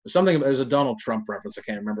something? It was a Donald Trump reference. I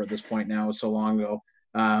can't remember at this point now. It was so long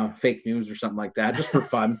ago. Fake news or something like that, just for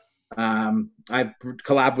fun. I've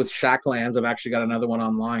collabed with Shacklands. I've actually got another one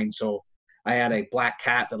online. So I had a black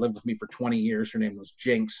cat that lived with me for 20 years. Her name was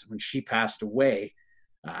Jinx. When she passed away,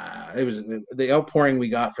 it was the outpouring we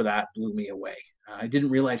got for that blew me away. I didn't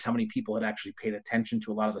realize how many people had actually paid attention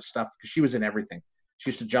to a lot of the stuff because she was in everything. She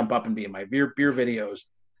used to jump up and be in my beer videos.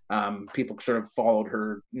 People sort of followed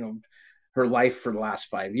her, her life for the last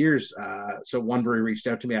 5 years. So one brewery reached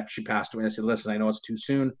out to me after she passed away. And I said, listen, I know it's too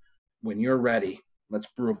soon. When you're ready, let's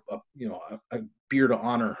brew a beer to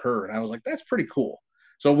honor her. And I was like, that's pretty cool.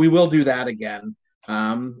 So we will do that again.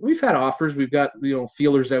 We've had offers. We've got,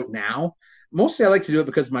 feelers out now. Mostly I like to do it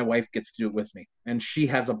because my wife gets to do it with me and she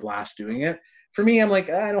has a blast doing it. For me, I'm like,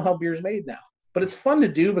 I know how beer's made now, but it's fun to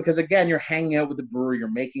do because again, you're hanging out with the brewer,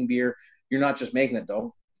 you're making beer. You're not just making it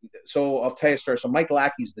though. So I'll tell you a story. So Mike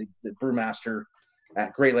Lackey's the brewmaster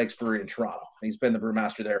at Great Lakes Brewery in Toronto. He's been the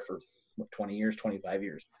brewmaster there for 20 years, 25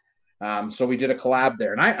 years. So we did a collab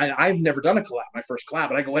there, and I've never done a collab, my first collab.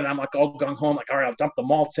 But I go in, I'm like all gung ho, like, all right, I'll dump the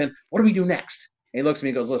malts in. What do we do next? And he looks at me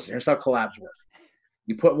and goes, listen, here's how collabs work.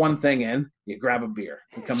 You put one thing in, you grab a beer.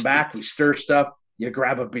 We come back, we stir stuff, you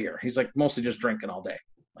grab a beer. He's like, mostly just drinking all day.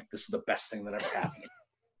 Like, this is the best thing that ever happened.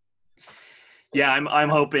 Yeah, I'm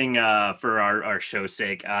hoping for our show's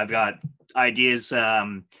sake. I've got ideas.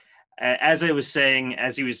 As I was saying,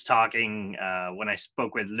 as he was talking, when I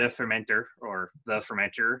spoke with Le Fermenter or the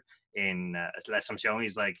Fermenter in L'Assomption,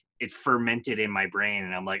 he's like, it fermented in my brain.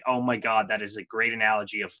 And I'm like, oh my God, that is a great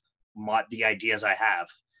analogy of the ideas I have.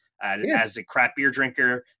 Yes. As a craft beer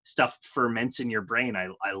drinker, stuff ferments in your brain.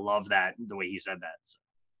 I love that, the way he said that.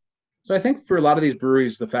 So I think for a lot of these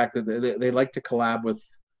breweries, the fact that they like to collab with,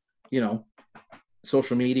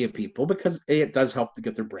 social media people, because it does help to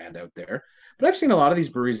get their brand out there. But I've seen a lot of these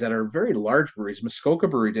breweries that are very large breweries. Muskoka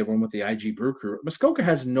Brewery did one with the IG Brew Crew. Muskoka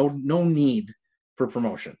has no need for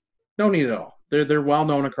promotion. No need at all. They're well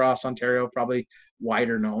known across Ontario, probably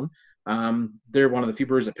wider known. They're one of the few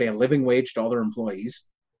breweries that pay a living wage to all their employees.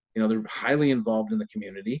 They're highly involved in the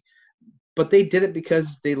community. But they did it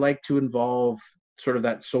because they like to involve sort of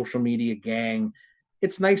that social media gang.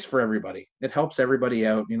 It's nice for everybody. It helps everybody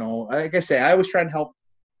out. Like I say, I always try and help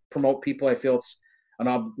promote people. I feel it's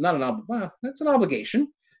that's an obligation,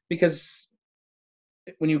 because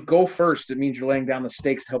when you go first, it means you're laying down the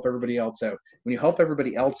stakes to help everybody else out. When you help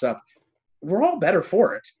everybody else up, we're all better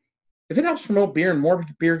for it. If it helps promote beer and more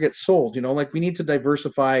beer gets sold, like we need to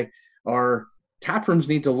diversify. Our tap rooms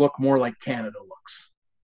need to look more like Canada looks.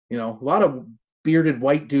 A lot of bearded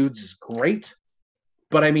white dudes is great.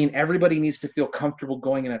 But I mean, everybody needs to feel comfortable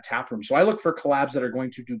going in a tap room. So I look for collabs that are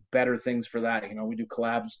going to do better things for that. We do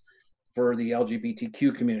collabs for the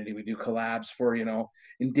LGBTQ community. We do collabs for,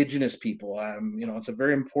 Indigenous people. It's a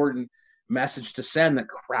very important message to send that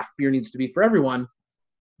craft beer needs to be for everyone,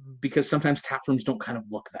 because sometimes tap rooms don't kind of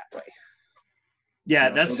look that way. Yeah,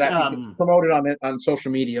 that's so that promoted on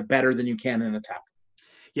social media better than you can in a tap room.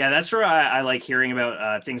 Yeah, that's where I like hearing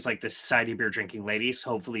about things like the Society of Beer Drinking Ladies.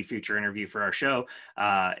 Hopefully, future interview for our show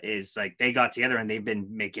is like they got together and they've been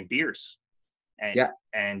making beers.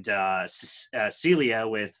 And Celia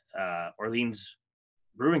with Orléans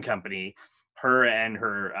Brewing Company, her and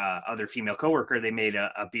her other female coworker, they made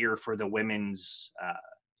a beer for the Women's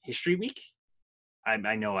History Week.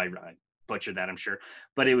 I know I butchered that, I'm sure,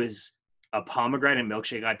 but it was a pomegranate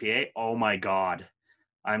milkshake IPA. Oh my God.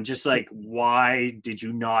 I'm just like, why did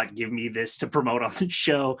you not give me this to promote on the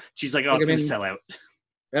show? She's like, oh, it's going to sell out.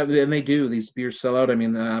 And they do. These beers sell out. I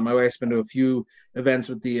mean, my wife's been to a few events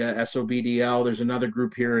with the SOBDL. There's another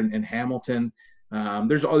group here in Hamilton.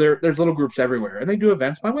 There's little groups everywhere, and they do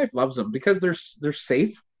events. My wife loves them because they're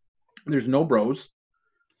safe. There's no bros.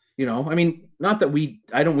 I mean, not that we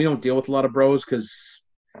don't deal with a lot of bros because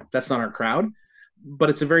that's not our crowd,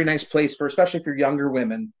 but it's a very nice place especially for younger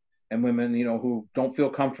women. And women, who don't feel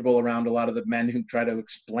comfortable around a lot of the men who try to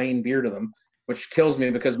explain beer to them, which kills me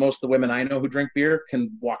because most of the women I know who drink beer can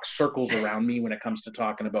walk circles around me when it comes to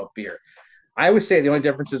talking about beer. I always say the only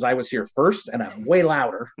difference is I was here first, and I'm way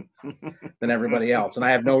louder than everybody else, and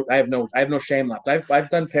I have no shame left. I've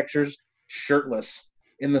done pictures shirtless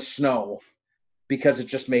in the snow because it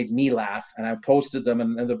just made me laugh, and I posted them.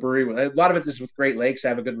 And the brewery, a lot of it is with Great Lakes. I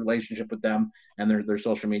have a good relationship with them and their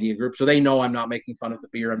social media group, so they know I'm not making fun of the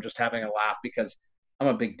beer. I'm just having a laugh because I'm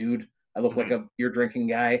a big dude. I look like a beer drinking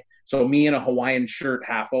guy. So me in a Hawaiian shirt,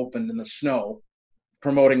 half opened in the snow,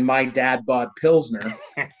 promoting my dad bod Pilsner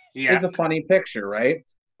is a funny picture, right?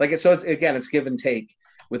 Like, so it's give and take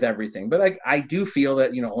with everything. But like, I do feel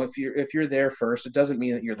that, if you're there first, it doesn't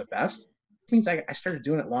mean that you're the best. It means I started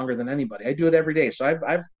doing it longer than anybody. I do it every day. So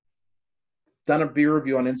I've done a beer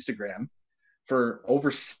review on Instagram for over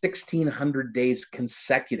 1,600 days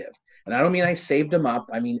consecutive. And I don't mean I saved them up.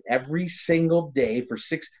 I mean, every single day for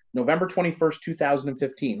November 21st,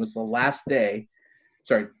 2015 was the last day.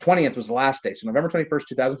 Sorry, 20th was the last day. So November 21st,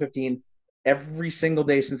 2015, every single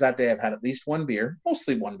day since that day, I've had at least one beer,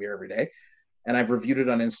 mostly one beer every day. And I've reviewed it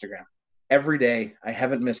on Instagram every day. I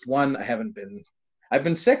haven't missed one. I've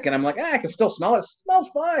been sick, and I'm like, I can still smell it. It smells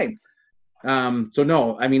fine. So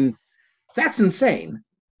no, I mean, that's insane.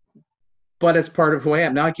 But it's part of who I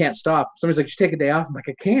am. Now I can't stop. Somebody's like, you should take a day off. I'm like,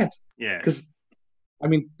 I can't. Yeah. Because, I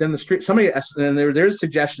mean, then there's a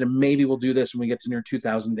suggestion, and maybe we'll do this when we get to near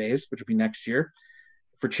 2,000 days, which will be next year,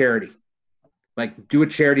 for charity. Like, do a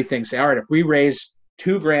charity thing. Say, all right, if we raise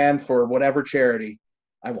 $2,000 for whatever charity,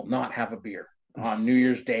 I will not have a beer on New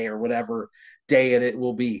Year's Day or whatever day it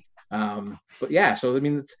will be. But yeah, so I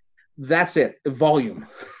mean, that's it. Volume.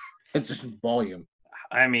 It's just volume.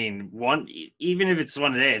 I mean, even if it's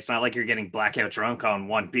one a day, it's not like you're getting blackout drunk on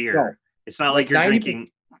one beer. No. It's not like you're drinking.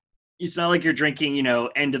 It's not like you're drinking,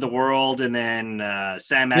 End of the World and then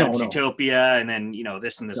Sam Adams Utopia and then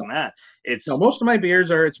this and this and that. Most of my beers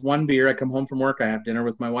it's one beer. I come home from work, I have dinner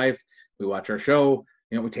with my wife, we watch our show.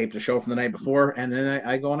 We taped a show from the night before, and then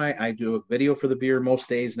I go and I do a video for the beer most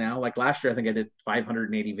days now. Like last year, I think I did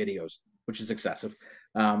 580 videos, which is excessive.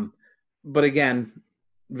 But again,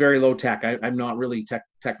 very low tech. I'm not really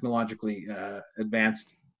technologically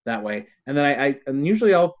advanced that way. And then and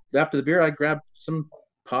usually after the beer, I grab some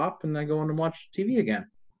pop and I go in and watch TV again.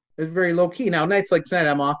 It's very low key. Now, nights like tonight,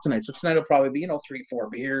 I'm off tonight. So tonight will probably be,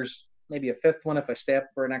 3-4 beers, maybe a fifth one if I stay up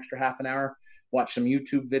for an extra half an hour. Watch some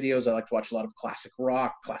YouTube videos. I like to watch a lot of classic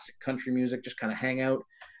rock, classic country music, just kind of hang out.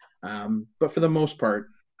 But for the most part,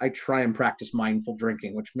 I try and practice mindful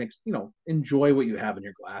drinking, which makes, enjoy what you have in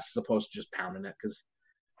your glass as opposed to just pounding it.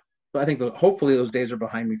 But I think hopefully those days are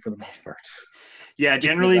behind me for the most part. Yeah,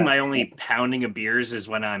 generally my only pounding of beers is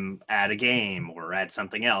when I'm at a game or at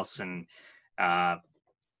something else. And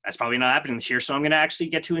that's probably not happening this year. So I'm going to actually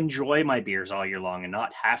get to enjoy my beers all year long and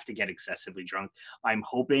not have to get excessively drunk. I'm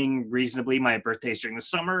hoping reasonably, my birthday's during the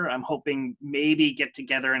summer. I'm hoping maybe get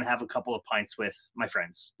together and have a couple of pints with my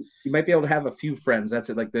friends. You might be able to have a few friends. That's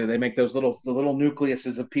it. Like they make those the little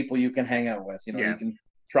nucleuses of people you can hang out with. You can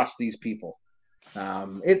trust these people.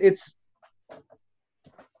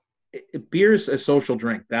 Beer is a social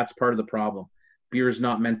drink. That's part of the problem. Beer is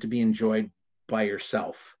not meant to be enjoyed by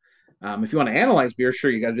yourself. If you want to analyze beer, sure,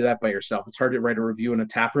 you got to do that by yourself. It's hard to write a review in a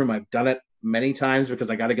tap room. I've done it many times because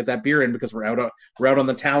I got to get that beer in because we're out on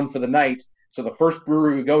the town for the night. So the first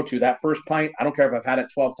brewery we go to, that first pint, I don't care if I've had it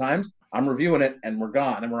 12 times, I'm reviewing it and we're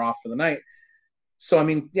gone and we're off for the night. So, I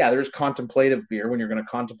mean, yeah, there's contemplative beer when you're going to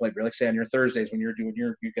contemplate beer. Like say on your Thursdays when you're doing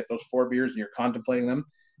you get those 4 beers and you're contemplating them.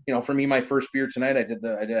 For me, my first beer tonight, I did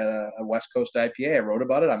a West Coast IPA. I wrote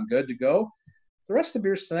about it. I'm good to go. The rest of the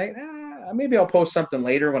beers tonight, maybe I'll post something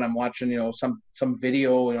later when I'm watching, some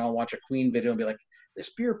video, I'll watch a Queen video and be like, this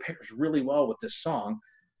beer pairs really well with this song.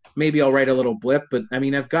 Maybe I'll write a little blip, but I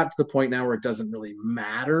mean, I've got to the point now where it doesn't really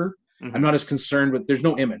matter. Mm-hmm. I'm not as concerned with, there's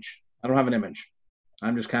no image. I don't have an image.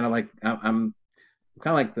 I'm just kind of like, I'm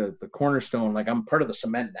kind of like the cornerstone. Like I'm part of the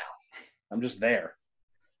cement now. I'm just there.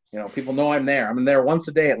 People know I'm there. I'm there once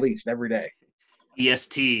a day, at least every day.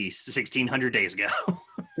 EST 1,600 days ago.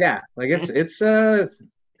 Yeah, like it's a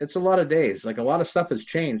lot of days. Like a lot of stuff has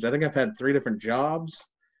changed. I think I've had 3 different jobs,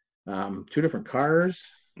 2 different cars.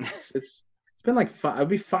 It's been like it'll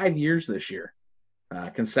be 5 years this year,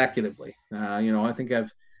 consecutively. I think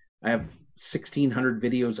I have 1,600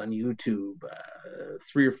 videos on YouTube,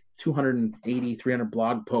 300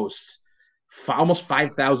 blog posts, almost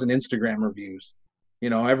 5,000 Instagram reviews.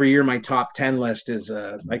 Every year my top 10 list is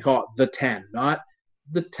I call it the 10, not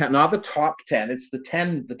the top 10. It's the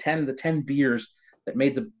 10 beers that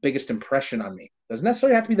made the biggest impression on me. Doesn't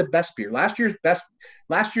necessarily have to be the best beer. Last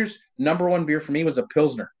year's number 1 beer for me was a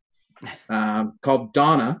Pilsner called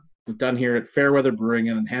Donna, done here at Fairweather Brewing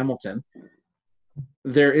in Hamilton.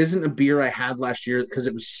 there isn't a beer I had last year because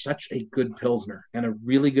it was such a good Pilsner and a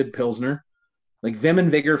really good Pilsner. Like Vim and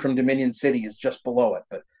Vigor from Dominion City is just below it,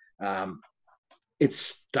 but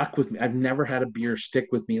it's stuck with me. I've never had a beer stick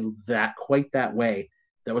with me quite that way.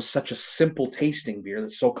 That was such a simple tasting beer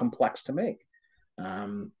that's so complex to make.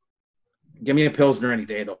 Give me a Pilsner any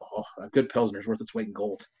day, though. Oh, a good Pilsner is worth its weight in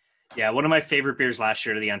gold. Yeah, one of my favorite beers last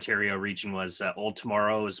year to the Ontario region was Old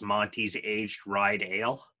Tomorrow's Monty's Aged Rye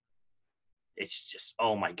Ale. It's just,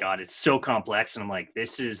 oh my God, it's so complex. And I'm like,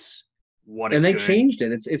 this is what and they changed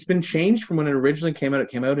it. It's been changed from when it originally came out. It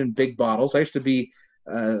came out in big bottles. I used to be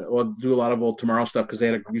do a lot of Old Tomorrow stuff because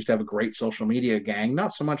they used to have a great social media gang.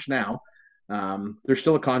 Not so much now. They're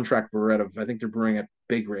still a contract brewer out of, I think they're brewing at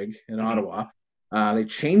Big Rig in Ottawa. They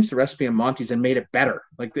changed the recipe on Monty's and made it better.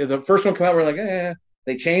 Like the first one came out, we're like,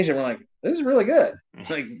 they changed it. We're like, this is really good.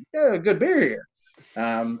 Like, yeah, good beer here.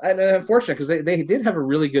 And unfortunate because they did have a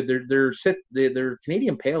really good their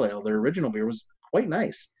Canadian Pale Ale, their original beer was quite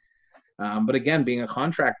nice. But again, being a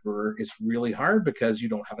contract brewer is really hard because you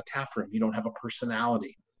don't have a tap room, you don't have a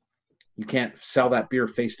personality. You can't sell that beer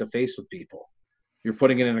face to face with people. You're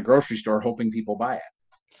putting it in a grocery store hoping people buy it.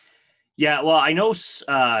 Yeah, well, I know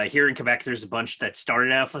here in Quebec, there's a bunch that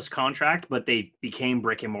started out as contract, but they became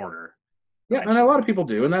brick and mortar. Yeah, and a lot of people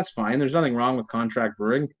do, and that's fine. There's nothing wrong with contract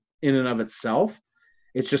brewing in and of itself.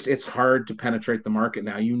 It's just, it's hard to penetrate the market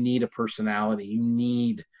now. You need a personality.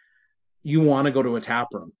 You want to go to a tap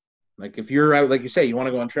room. Like if you're out, like you say, you want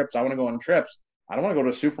to go on trips. I want to go on trips. I don't want to go to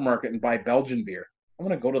a supermarket and buy Belgian beer. I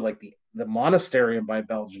want to go to like the monastery and buy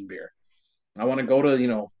Belgian beer. I want to go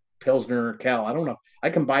to, Pilsner or Kel. I don't know.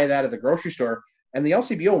 I can buy that at the grocery store. And the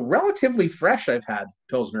LCBO, relatively fresh, I've had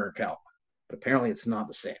Pilsner or Kel. But apparently it's not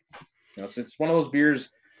the same. It's one of those beers,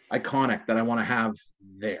 iconic, that I want to have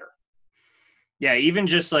there. Yeah, even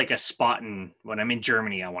just like a Spaten when I'm in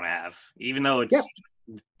Germany, I want to have. Even though it's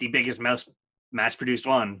the biggest mass-produced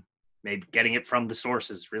one, maybe getting it from the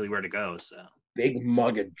source is really where to go. So big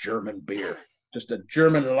mug of German beer, just a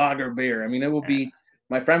German lager beer. I mean, it will be.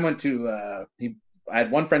 My friend went to. I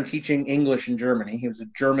had one friend teaching English in Germany. He was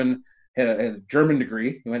had a German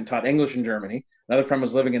degree. He went and taught English in Germany. Another friend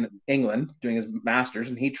was living in England doing his master's,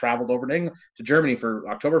 and he traveled over to Germany for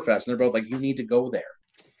Oktoberfest. And they're both like, "You need to go there.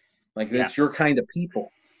 Like, it's your kind of people."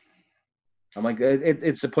 I'm like,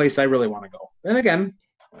 it's a place I really want to go. And again,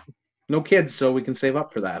 no kids, so we can save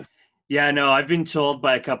up for that. Yeah, no, I've been told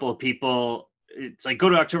by a couple of people, it's like, go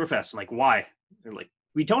to Oktoberfest. I'm like, why? They're like,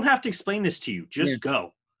 we don't have to explain this to you. Just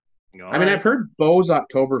go. I mean, I've heard Bo's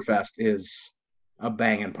Oktoberfest is a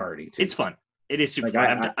banging party, too. It's fun. It is super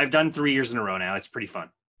fun. I've done 3 years in a row now. It's pretty fun.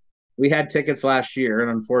 We had tickets last year,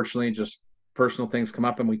 and unfortunately, just personal things come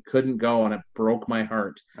up, and we couldn't go, and it broke my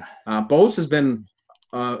heart. Bo's has been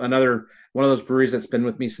another one of those breweries that's been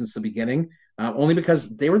with me since the beginning, only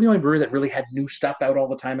because they were the only brewery that really had new stuff out all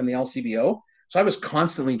the time in the LCBO. So I was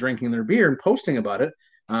constantly drinking their beer and posting about it.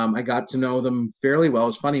 I got to know them fairly well. It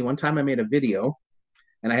was funny. One time I made a video,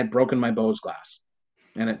 and I had broken my Bo's glass,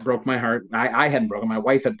 and it broke my heart. I hadn't broken, my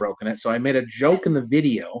wife had broken it. So I made a joke in the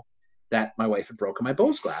video that my wife had broken my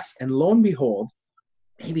Bo's glass. And lo and behold,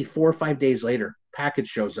 maybe 4 or 5 days later, package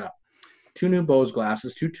shows up. 2 new Bo's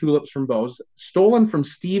glasses, 2 tulips from Bo's, stolen from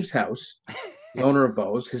Steve's house, the owner of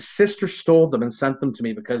Bo's. His sister stole them and sent them to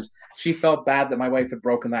me because she felt bad that my wife had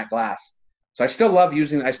broken that glass. So I still love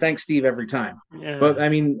using, I thank Steve every time. Yeah. But I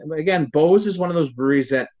mean, again, Bo's is one of those breweries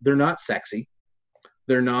that they're not sexy.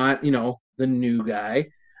 They're not, the new guy.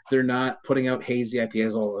 They're not putting out hazy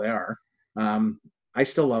IPAs, although they are. I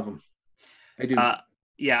still love them. I do.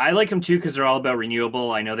 Yeah, I like them too because they're all about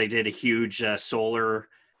renewable. I know they did a huge solar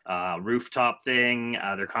rooftop thing.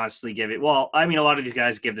 They're constantly giving. Well, I mean, a lot of these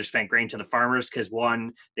guys give their spent grain to the farmers because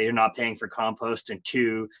 1, they're not paying for compost, and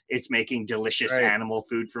 2, it's making delicious animal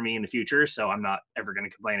food for me in the future. So I'm not ever going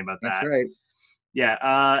to complain about that. That's right. Yeah,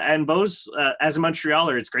 and Bo's, as a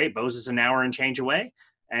Montrealer, it's great. Bo's is an hour and change away,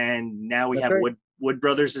 and now we have Wood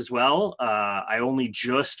Brothers as well. I only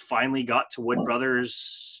just finally got to Wood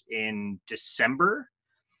Brothers in December.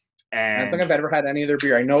 And I don't think I've ever had any of their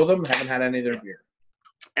beer. I know them, haven't had any of their beer.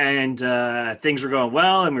 And things were going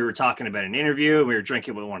well, and we were talking about an interview, and we were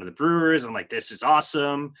drinking with one of the brewers. I'm like, this is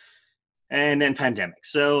awesome. And then pandemic.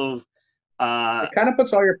 So it kind of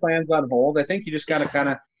puts all your plans on hold. I think you just got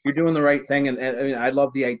to you're doing the right thing. And I mean, I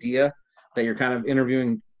love the idea that you're kind of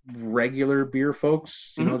interviewing regular beer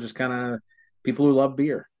folks, just kind of people who love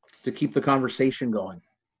beer to keep the conversation going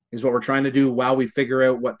is what we're trying to do while we figure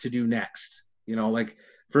out what to do next. Like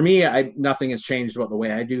for me, nothing has changed about the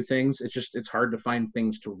way I do things. It's hard to find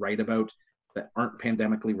things to write about that aren't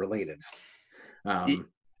pandemically related.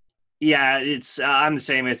 Yeah, it's I'm the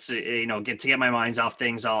same. It's get my minds off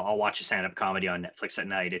things. I'll watch a stand-up comedy on Netflix at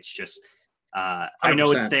night. It's just I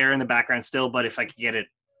know it's 100%. there in the background still, but if I could get it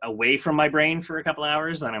away from my brain for a couple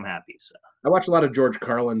hours, then I'm happy. So I watch a lot of George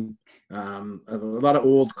Carlin, a lot of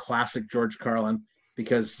old classic George Carlin,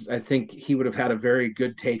 because I think he would have had a very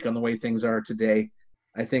good take on the way things are today.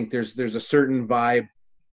 I think there's a certain vibe,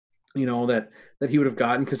 that he would have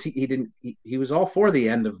gotten, because he was all for the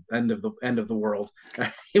end of the world.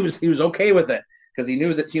 he was okay with it, because he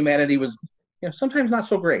knew that humanity was, sometimes not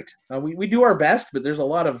so great. We do our best, but there's a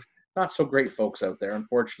lot of not so great folks out there,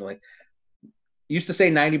 unfortunately. Used to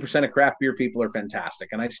say 90% of craft beer people are fantastic,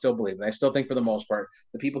 and I still believe it. I still think for the most part,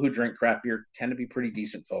 the people who drink craft beer tend to be pretty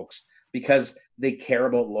decent folks, because they care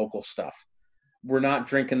about local stuff. We're not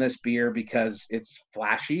drinking this beer because it's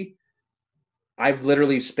flashy. I've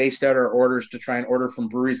literally spaced out our orders to try and order from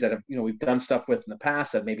breweries that have, we've done stuff with in the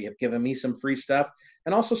past, that maybe have given me some free stuff,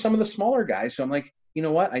 and also some of the smaller guys. So I'm like, you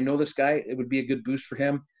know what? I know this guy. It would be a good boost for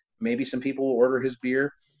him. Maybe some people will order his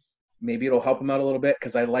beer. Maybe it'll help him out a little bit,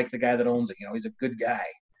 because I like the guy that owns it. He's a good guy.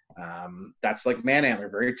 That's like Man Antler,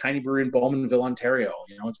 very tiny brewery in Bowmanville, Ontario.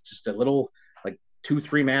 It's just a little, like,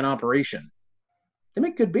 2-3 man operation. They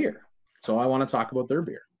make good beer. So I want to talk about their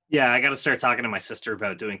beer. yeah, I got to start talking to my sister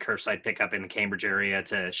about doing curbside pickup in the Cambridge area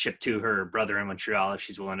to ship to her brother in Montreal if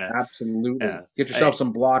she's willing to. Absolutely. Get yourself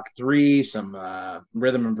some Block 3, some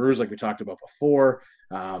Rhythm and Brews like we talked about before.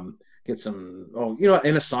 Get some,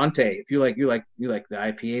 Inasante. If you like the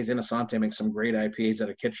IPAs, Inasante makes some great IPAs out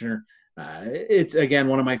of Kitchener. It's, again,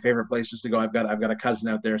 one of my favorite places to go. I've got a cousin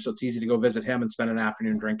out there, so it's easy to go visit him and spend an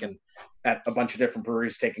afternoon drinking at a bunch of different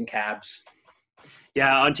breweries, taking cabs.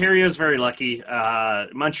 Yeah, Ontario's very lucky.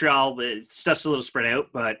 Montreal, stuff's a little spread out,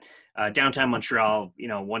 but downtown Montreal,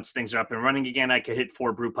 once things are up and running again, I could hit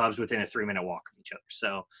 4 brew pubs within a 3-minute walk of each other.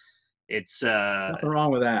 So it's nothing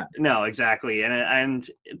wrong with that. No, exactly, and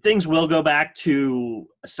things will go back to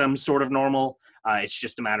some sort of normal. It's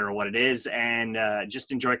just a matter of what it is, and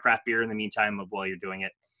just enjoy craft beer in the meantime while you're doing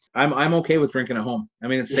it. I'm okay with drinking at home. I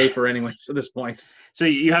mean, it's safer anyway at this point. So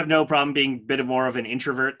you have no problem being a bit more of an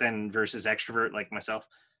introvert than versus extrovert like myself?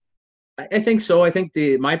 I think so. I think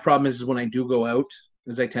my problem is when I do go out,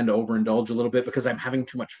 is I tend to overindulge a little bit, because I'm having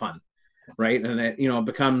too much fun, right? And it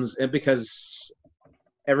becomes, because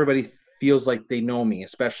everybody feels like they know me,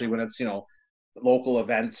 especially when it's, local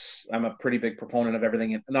events. I'm a pretty big proponent of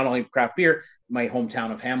everything, not only craft beer, my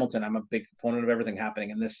hometown of Hamilton. I'm a big proponent of everything happening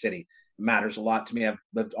in this city. It matters a lot to me. I've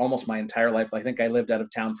lived almost my entire life. I think I lived out of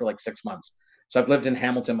town for like 6 months. So I've lived in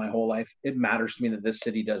Hamilton my whole life. It matters to me that this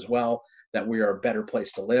city does well, that we are a better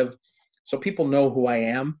place to live. So people know who I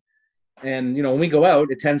am. And, when we go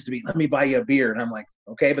out, it tends to be, let me buy you a beer. And I'm like,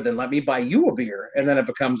 okay, but then let me buy you a beer. And then it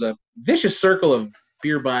becomes a vicious circle of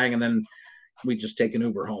beer buying. And then we just take an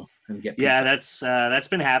Uber home and get pizza. Yeah, that's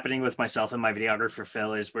been happening with myself and my videographer,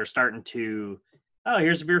 Phil, is we're starting to, oh,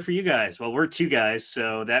 here's a beer for you guys. Well, we're 2 guys,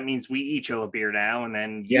 so that means we each owe a beer now, and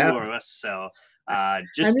then you owe us. So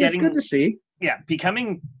just getting, it's good to see. Yeah,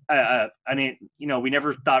 becoming, we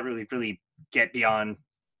never thought really get beyond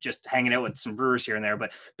just hanging out with some brewers here and there,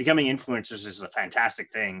 but becoming influencers is a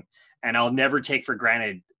fantastic thing. And I'll never take for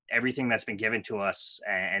granted everything that's been given to us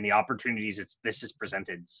and the opportunities this is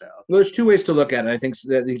presented. So there's 2 ways to look at it. I think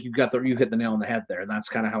that you hit the nail on the head there. And that's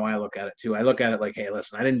kind of how I look at it too. I look at it like, hey,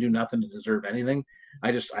 listen, I didn't do nothing to deserve anything.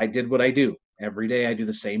 I did what I do every day. I do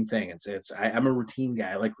the same thing. I'm a routine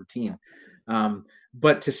guy. I like routine.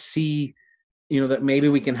 But to see, that maybe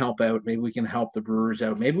we can help out, maybe we can help the brewers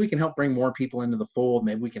out, maybe we can help bring more people into the fold.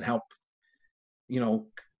 Maybe we can help,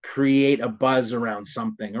 create a buzz around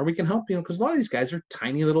something, or we can help, because a lot of these guys are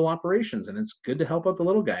tiny little operations, and it's good to help out the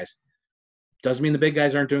little guys. Doesn't mean the big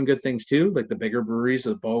guys aren't doing good things too, like the bigger breweries,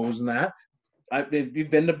 the Bows and that. If you've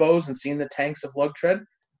been to Bows and seen the tanks of lug tread,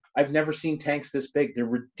 I've never seen tanks this big. They're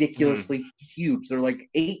ridiculously huge. They're like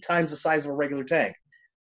 8 times the size of a regular tank.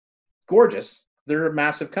 Gorgeous. They're a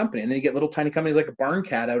massive company. And then you get little tiny companies like a Barn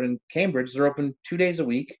Cat out in Cambridge. They're open 2 days a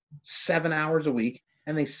week, 7 hours a week,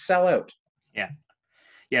 and they sell out.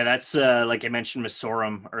 Yeah, that's like I mentioned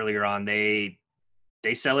Masorum earlier on. They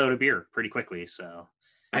sell out a beer pretty quickly. So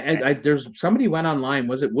there's somebody went online.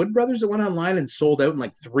 Was it Wood Brothers that went online and sold out in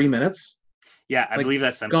like 3 minutes? Yeah, I believe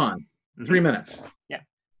that's them. Gone. 3 minutes. Yeah.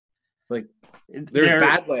 Like there's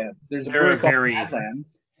Badlands. There's a brewery called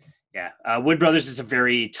Badlands. Yeah. Wood Brothers is a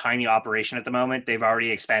very tiny operation at the moment. They've already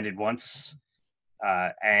expanded once.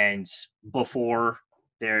 And before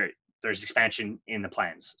there's expansion in the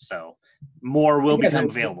plans. So more will become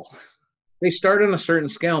available. They start on a certain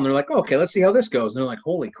scale and they're like, okay, let's see how this goes. And they're like,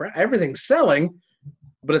 holy crap, everything's selling,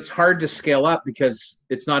 but it's hard to scale up because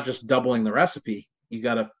it's not just doubling the recipe. You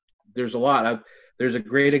got to there's a lot of, there's a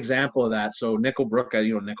great example of that. So Nickelbrook,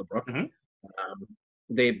 Nickelbrook, Mm-hmm.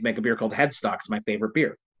 they make a beer called Headstock. It's my favorite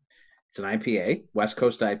beer. It's an IPA, West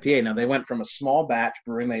Coast IPA. Now they went from a small batch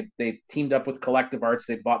brewing. They teamed up with Collective Arts.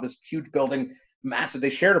 They bought this huge building, massive. They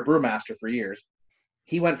shared a brewmaster for years.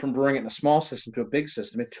 He went from brewing it in a small system to a big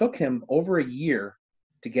system. It took him over a year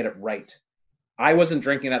to get it right. I wasn't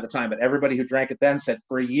drinking at the time, but everybody who drank it then said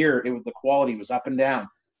for a year the quality was up and down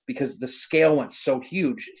because the scale went so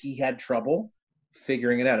huge. He had trouble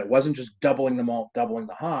figuring it out. It wasn't just doubling the malt, doubling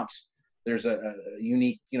the hops. There's a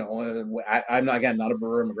unique, I'm not, again, not a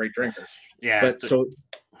brewer. I'm a great drinker. Yeah. But so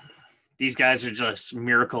these guys are just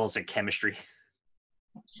miracles at chemistry.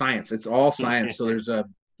 Science. It's all science. So there's a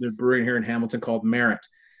brewery here in Hamilton called Merit,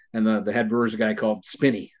 and the head brewer is a guy called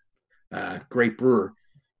Spinney, great brewer.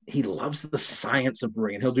 He loves the science of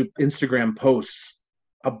brewing, and he'll do Instagram posts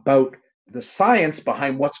about the science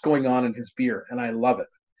behind what's going on in his beer, and I love it.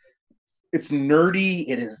 It's nerdy.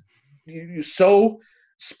 It is so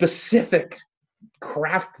specific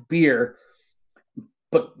craft beer,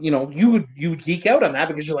 but you would geek out on that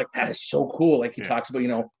because you're like, that is so cool. Like he talks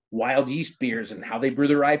about wild yeast beers and how they brew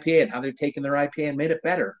their IPA and how they've taken their IPA and made it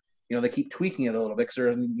better. They keep tweaking it a little bit because they're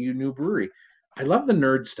a new brewery. I love the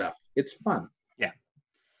nerd stuff. It's fun. Yeah,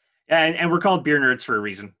 and we're called beer nerds for a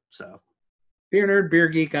reason. So beer nerd, beer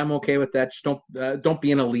geek, I'm okay with that. Just don't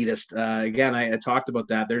be an elitist. Again, I talked about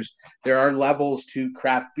that. There are levels to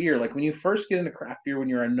craft beer. Like when you first get into craft beer, when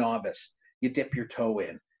you're a novice, you dip your toe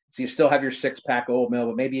in. So you still have your 6-pack old mill,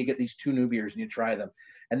 but maybe you get these 2 new beers and you try them.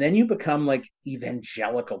 And then you become like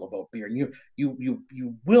evangelical about beer. And you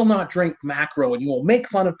will not drink macro, and you will make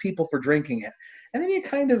fun of people for drinking it. And then you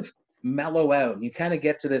kind of mellow out and you kind of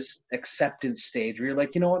get to this acceptance stage where you're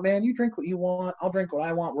like, you know what, man, you drink what you want, I'll drink what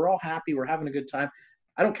I want, we're all happy, we're having a good time.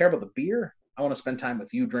 I don't care about the beer. I want to spend time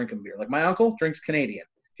with you drinking beer. Like my uncle drinks Canadian.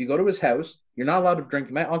 If you go to his house, you're not allowed to drink.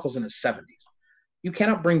 My uncle's in his 70s. You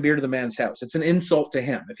cannot bring beer to the man's house. It's an insult to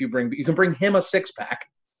him. You can bring him a 6-pack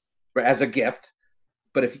as a gift,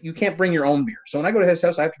 but if you can't bring your own beer. So when I go to his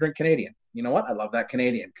house, I have to drink Canadian. You know what? I love that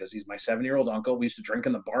Canadian because he's my 7-year-old uncle. We used to drink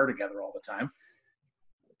in the bar together all the time.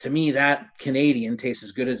 To me, that Canadian tastes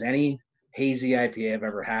as good as any hazy IPA I've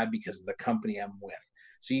ever had because of the company I'm with.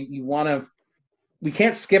 So you want to, we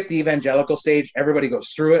can't skip the evangelical stage. Everybody goes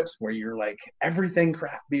through it where you're like, everything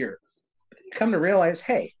craft beer. But then you come to realize,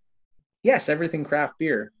 hey, yes, everything craft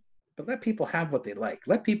beer, but let people have what they like.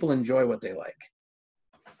 Let people enjoy what they like.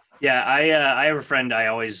 Yeah, I have a friend. I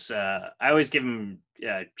always give him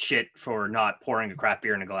shit for not pouring a craft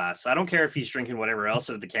beer in a glass. I don't care if he's drinking whatever else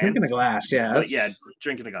out of the can. Drinking a glass, yeah. But yeah,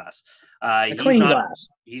 drinking a glass. A clean glass.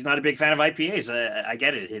 He's not a big fan of IPAs. I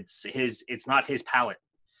get it. It's not his palate.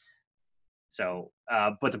 So,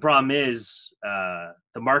 but the problem is the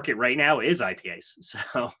market right now is IPAs.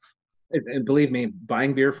 So, and believe me,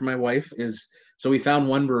 buying beer for my wife is. So we found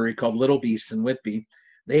one brewery called Little Beasts in Whitby.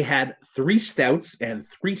 They had 3 stouts and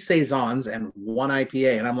 3 saisons and 1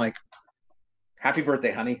 IPA, and I'm like, happy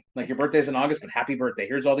birthday, honey. Like your birthday's in August, but happy birthday.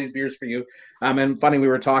 Here's all these beers for you. And funny, we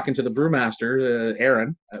were talking to the brewmaster,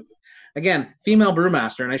 Erin, again, female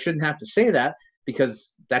brewmaster. And I shouldn't have to say that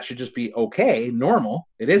because that should just be okay, normal.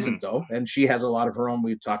 It isn't though. And she has a lot of her own.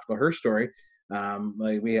 We've talked about her story.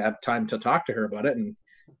 We have time to talk to her about it.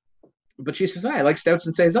 But she says, I like stouts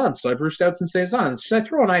and saisons. So I brew stouts and saisons. Should I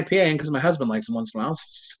throw an IPA in because my husband likes them once in a while?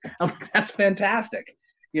 I'm like, that's fantastic.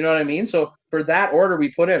 You know what I mean? So for that order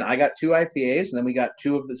we put in, I got 2 IPAs and then we got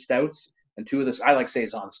 2 of the stouts and 2 of this. I like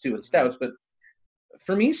saisons too and stouts, but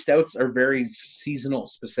for me, stouts are very seasonal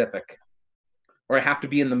specific, or I have to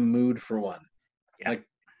be in the mood for one. Yeah. Like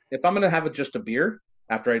if I'm going to have just a beer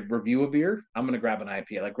after I review a beer, I'm going to grab an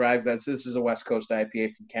IPA. Like this is a West Coast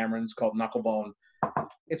IPA from Cameron's called Knucklebone.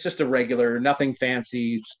 It's just a regular, nothing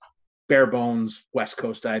fancy, bare bones West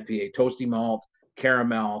Coast IPA, toasty malt,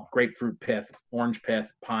 caramel, grapefruit pith, orange pith,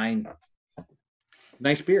 pine.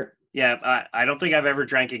 Nice beer. Yeah, I don't think I've ever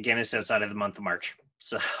drank a Guinness outside of the month of March.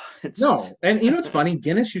 So no, and what's funny?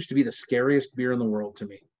 Guinness used to be the scariest beer in the world to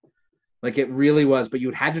me. Like it really was, but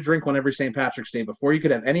you had to drink one every St. Patrick's Day before you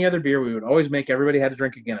could have any other beer. We would always make everybody had to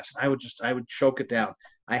drink a Guinness. I would choke it down.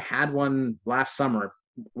 I had one last summer,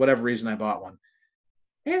 whatever reason I bought one.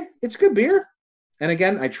 Yeah, it's good beer. And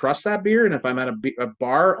again, I trust that beer. And if I'm at a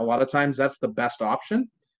bar, a lot of times that's the best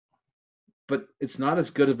option. But it's not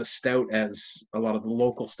as good of a stout as a lot of the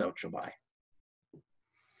local stouts you'll buy,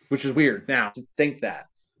 which is weird now to think that.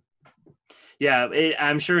 Yeah,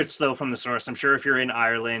 I'm sure it's though from the source. I'm sure if you're in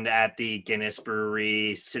Ireland at the Guinness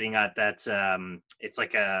brewery, sitting at that, it's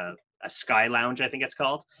like a Sky Lounge, I think it's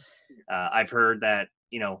called. I've heard that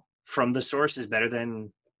from the source is better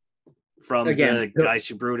than from again, the guys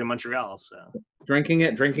who brewed in Montreal. So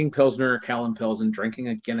drinking Pilsner, Callan Pilsen, drinking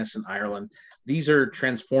a Guinness in Ireland. These are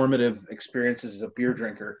transformative experiences as a beer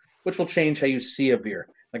drinker, which will change how you see a beer.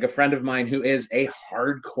 Like a friend of mine who is a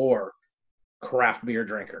hardcore craft beer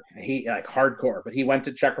drinker. He like hardcore, but he went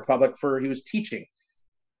to Czech Republic he was teaching,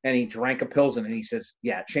 and he drank a Pilsen, and he says,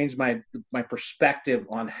 yeah, it changed my perspective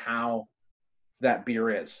on how that beer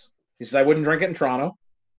is. He says, I wouldn't drink it in Toronto.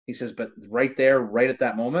 He says, but right there, right at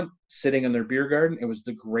that moment, sitting in their beer garden, it was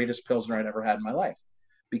the greatest Pilsner I'd ever had in my life,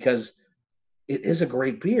 because it is a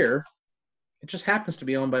great beer. It just happens to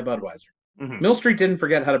be owned by Budweiser. Mm-hmm. Mill Street didn't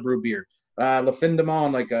forget how to brew beer. Le Fin de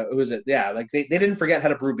Monde, like, who is it? Yeah, like they didn't forget how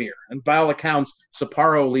to brew beer. And by all accounts,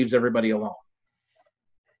 Sapporo leaves everybody alone.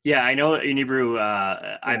 Yeah, I know Unibrew.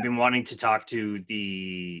 I've been wanting to talk to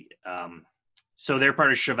the so they're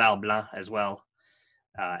part of Cheval Blanc as well.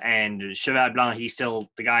 And Cheval Blanc,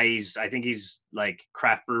 I think he's like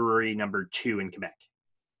craft brewery number 2 in Quebec,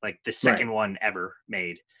 like the second one ever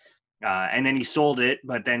made. And then he sold it,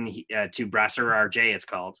 but then to Brasser RJ, it's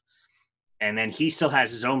called. And then he still has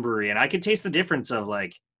his own brewery. And I could taste the difference of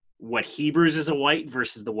like what he brews as a white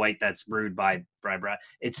versus the white that's brewed by Brad.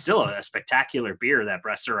 It's still a spectacular beer, that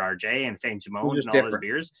Brasser RJ and Fin du Monde and all those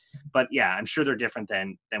beers. But yeah, I'm sure they're different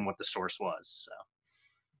than what the source was. So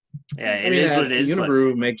yeah, it is what it is.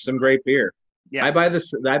 Unibrew makes some great beer. Yeah, I buy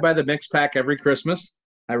the mix pack every Christmas.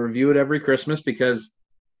 I review it every Christmas because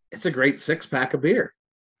it's a great 6-pack of beer.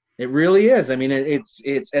 It really is. I mean, it's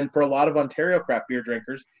and for a lot of Ontario craft beer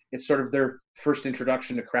drinkers, it's sort of their first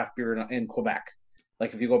introduction to craft beer in Quebec.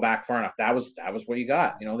 Like if you go back far enough, that was what you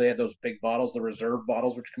got. You know, they had those big bottles, the reserve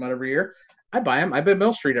bottles, which come out every year. I buy them. I buy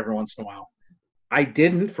Mill Street every once in a while. I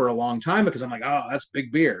didn't for a long time because I'm like, oh, that's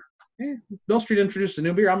big beer. Mill Street introduced a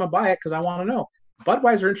new beer. I'm gonna buy it because I want to know.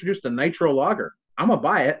 Budweiser introduced a nitro lager. I'm gonna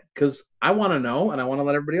buy it because I want to know and I want to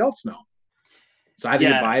let everybody else know. So either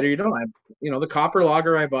you buy it or you don't. The copper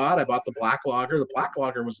lager I bought the black lager. The black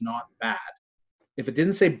lager was not bad. If it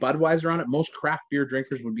didn't say Budweiser on it, most craft beer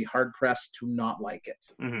drinkers would be hard pressed to not like it.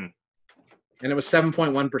 Mm-hmm. And it was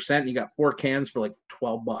 7.1%. You got 4 cans for like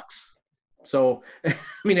 $12. So, I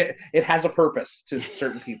mean, it has a purpose to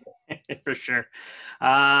certain people. For sure.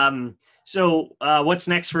 So what's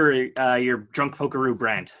next for your Drunk Polkaroo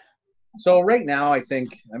brand? So right now, I think,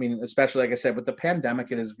 especially like I said, with the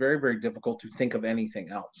pandemic, it is very, very difficult to think of anything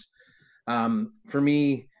else. For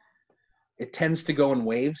me, it tends to go in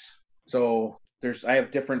waves. So we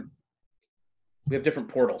have different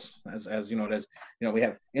portals as you know, it is, we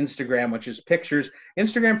have Instagram, which is pictures.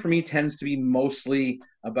 Instagram for me tends to be mostly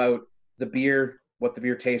about the beer, what the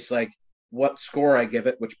beer tastes like, what score I give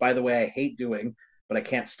it, which by the way, I hate doing, but I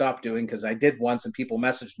can't stop doing because I did once and people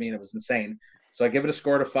messaged me and it was insane. So I give it a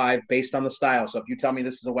score to 5 based on the style. So if you tell me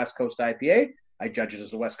this is a West Coast IPA, I judge it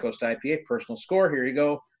as a West Coast IPA. Personal score, here you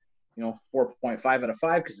go, 4.5 out of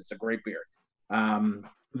 5 because it's a great beer.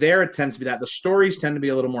 There it tends to be that. The stories tend to be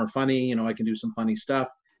a little more funny. I can do some funny stuff.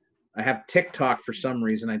 I have TikTok for some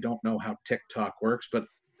reason. I don't know how TikTok works, but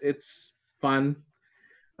it's fun.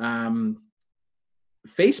 Facebook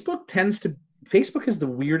is the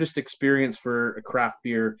weirdest experience for a craft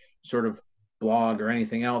beer sort of blog or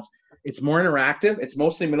anything else. It's more interactive. It's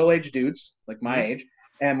mostly middle-aged dudes like my age.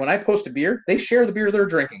 And when I post a beer, they share the beer they're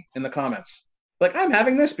drinking in the comments. Like, I'm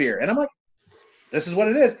having this beer. And I'm like, this is what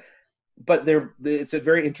it is. But it's a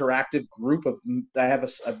very interactive group I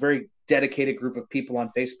have a very dedicated group of people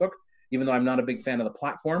on Facebook, even though I'm not a big fan of the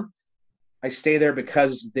platform. I stay there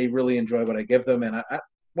because they really enjoy what I give them. And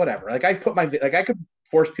whatever. Like I could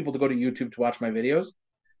force people to go to YouTube to watch my videos.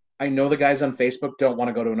 I know the guys on Facebook don't want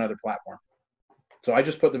to go to another platform. So I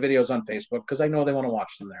just put the videos on Facebook because I know they want to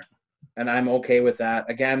watch them there. And I'm okay with that.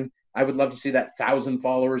 Again, I would love to see that 1,000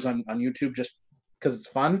 followers on YouTube just because it's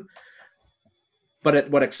fun. But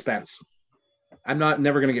at what expense? I'm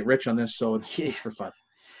never going to get rich on this, so it's for fun.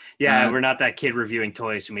 Yeah, we're not that kid reviewing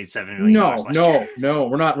toys who made $7 million. No,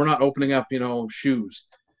 we're not opening up, shoes.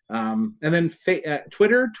 And then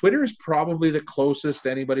Twitter is probably the closest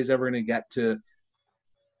anybody's ever going to get to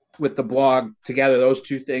with the blog together. Those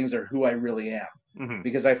two things are who I really am,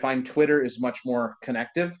 because I find Twitter is much more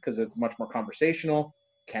connective because it's much more conversational,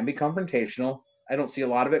 can be confrontational. I don't see a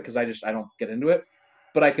lot of it because I don't get into it,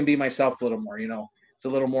 but I can be myself a little more, it's a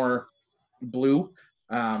little more blue.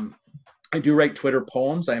 I do write Twitter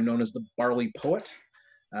poems. I am known as the Barley Poet.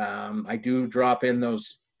 I do drop in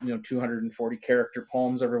those 240 character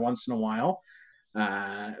poems every once in a while.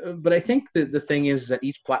 But I think the thing is that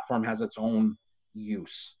each platform has its own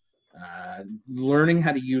use. Learning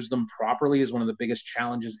how to use them properly is one of the biggest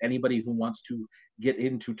challenges anybody who wants to get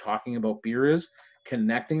into talking about beer is.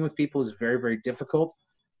 Connecting with people is very, very difficult.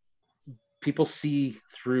 people see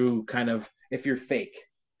through kind of if you're fake.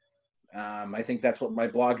 I think that's what my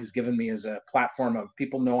blog has given me as a platform of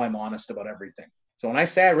people know I'm honest about everything. So when I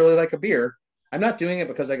say I really like a beer, I'm not doing it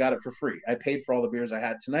because I got it for free. I paid for all the beers I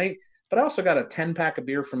had tonight, but I also got a 10-pack of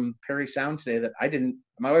beer from Perry Sound today that I didn't.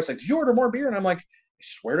 My wife's like, "Did you order more beer?" And I'm like, "I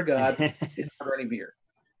swear to God, I didn't order any beer."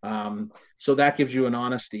 So that gives you an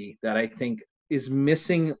honesty that I think is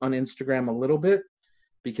missing on Instagram a little bit,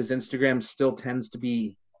 because Instagram still tends to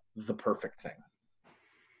be the perfect thing.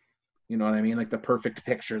 You know what I mean? Like the perfect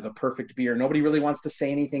picture, the perfect beer. Nobody really wants to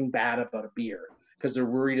say anything bad about a beer because they're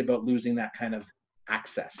worried about losing that kind of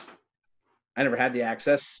access. I never had the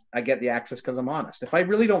access. I get the access because I'm honest. If I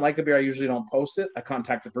really don't like a beer, I usually don't post it. I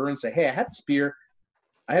contact the brewer and say, "Hey, I had this beer.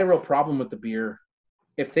 I had a real problem with the beer."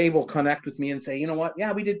 If they will connect with me and say, "You know what?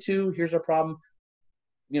 Yeah, we did too. Here's our problem.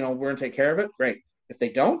 We're going to take care of it." Great. If they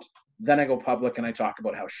don't, then I go public and I talk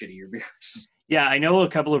about how shitty your beer is. Yeah, I know a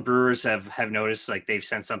couple of brewers have noticed, like, they've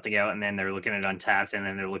sent something out and then they're looking at Untappd, and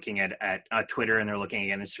then they're looking at Twitter, and they're looking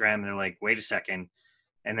at Instagram, and they're like, wait a second.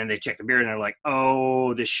 And then they check the beer and they're like,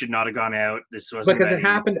 oh, this should not have gone out. This wasn't because ready. It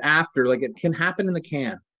happened after. Like, it can happen in the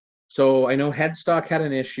can. So I know Headstock had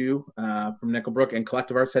an issue from Nickelbrook, and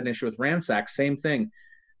Collective Arts had an issue with Ransack. Same thing.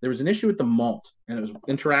 There was an issue with the malt, and it was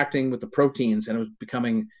interacting with the proteins, and it was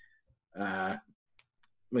becoming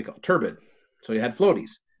turbid. So you had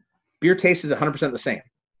floaties. Beer taste is 100% the same.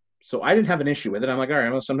 So I didn't have an issue with it. I'm like, all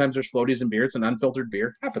right, well, sometimes there's floaties in beer. It's an unfiltered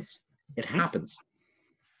beer. Happens. It happens.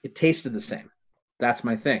 It tasted the same. That's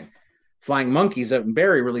my thing. Flying Monkeys out in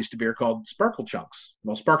Barrie released a beer called Sparkle Chunks.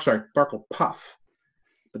 Well, Sparkle Puff.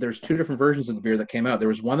 But there's two different versions of the beer that came out. There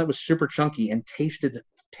was one that was super chunky and tasted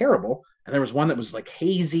terrible, and there was one that was like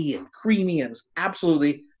hazy and creamy, and it was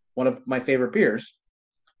absolutely one of my favorite beers.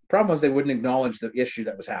 The problem was they wouldn't acknowledge the issue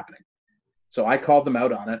that was happening. So I called them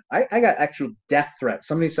out on it. I got actual death threats.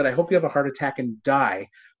 Somebody said, "I hope you have a heart attack and die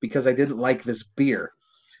because I didn't like this beer."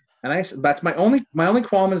 And I said, that's my only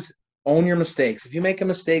qualm is own your mistakes. If you make a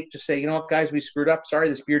mistake, just say, "You know what, guys, we screwed up. Sorry,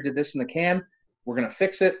 this beer did this in the can. We're going to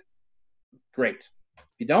fix it." Great. If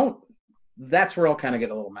you don't, that's where I'll kind of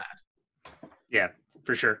get a little mad. Yeah,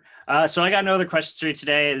 for sure. So I got no other questions for you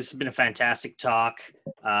today. This has been a fantastic talk.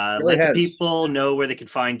 Really let has. the people know where they can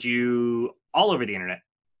find you all over the internet.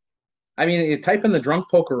 I mean, you type in the Drunk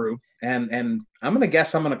Polkaroo, and I'm going to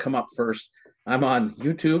guess I'm going to come up first. I'm on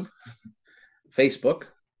YouTube, Facebook,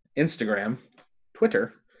 Instagram,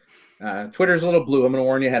 Twitter. Twitter's a little blue. I'm going to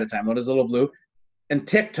warn you ahead of time. What is a little blue? And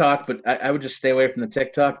TikTok, but I would just stay away from the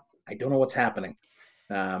TikTok. I don't know what's happening.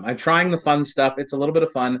 I'm trying the fun stuff. It's a little bit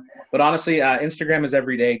of fun. But honestly, Instagram is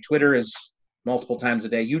every day. Twitter is multiple times a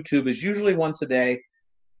day. YouTube is usually once a day.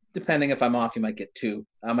 Depending if I'm off, you might get two.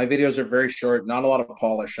 My videos are very short, not a lot of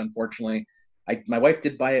polish, unfortunately. My wife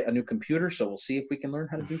did buy a new computer, so we'll see if we can learn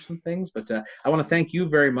how to do some things. But I want to thank you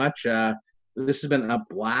very much. This has been a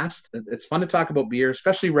blast. It's fun to talk about beer,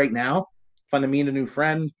 especially right now. Fun to meet a new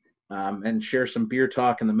friend and share some beer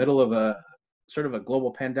talk in the middle of a sort of a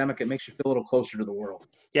global pandemic. It makes you feel a little closer to the world.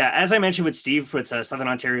 Yeah, as I mentioned with Steve with Southern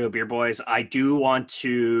Ontario Beer Boys, I do want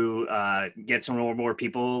to get some more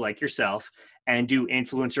people like yourself and do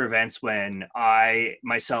influencer events when I,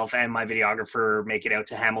 myself, and my videographer make it out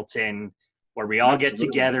to Hamilton, where we all get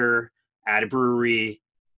together at a brewery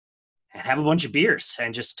and have a bunch of beers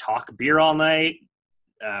and just talk beer all night.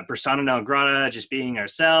 Persona non grata, just being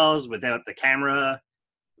ourselves without the camera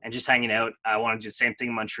and just hanging out. I want to do the same thing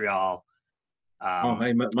in Montreal.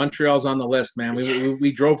 Hey, Montreal's on the list, man.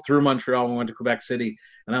 We drove through Montreal and went to Quebec City,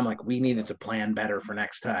 and I'm like, we needed to plan better for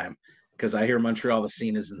next time, because I hear Montreal, the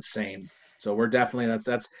scene is insane. So we're definitely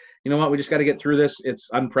that's you know what, we just got to get through this. It's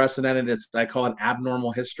unprecedented. I call it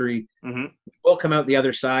abnormal history. Mm-hmm. We'll come out the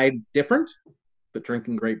other side different, but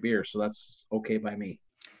drinking great beer. So that's okay by me.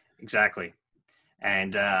 Exactly.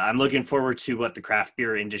 And I'm looking forward to what the craft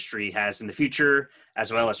beer industry has in the future,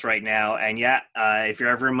 as well as right now. And yeah, if you're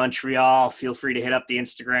ever in Montreal, feel free to hit up the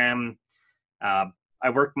Instagram. I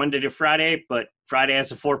work Monday to Friday, but Friday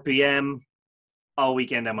as of 4 p.m., all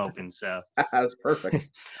weekend I'm open. So that's perfect.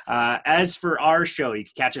 As for our show, you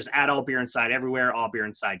can catch us at All Beer Inside everywhere, All Beer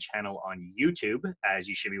Inside channel on YouTube, as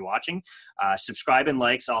you should be watching. Subscribe and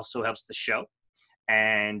likes also helps the show.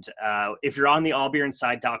 And if you're on the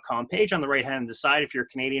allbeerinside.com page on the right hand of the side, if you're a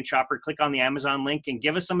Canadian shopper, click on the Amazon link and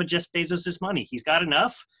give us some of Jeff Bezos' money. He's got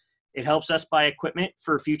enough. It helps us buy equipment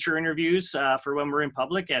for future interviews for when we're in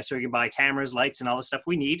public, so we can buy cameras, lights, and all the stuff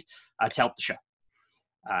we need to help the show.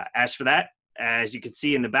 As for that, as you can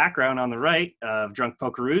see in the background on the right of Drunk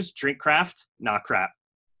Polkaroos, drink craft, not crap.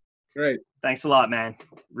 Great. Thanks a lot, man.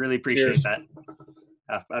 Really appreciate that.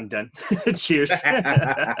 I'm done. Cheers.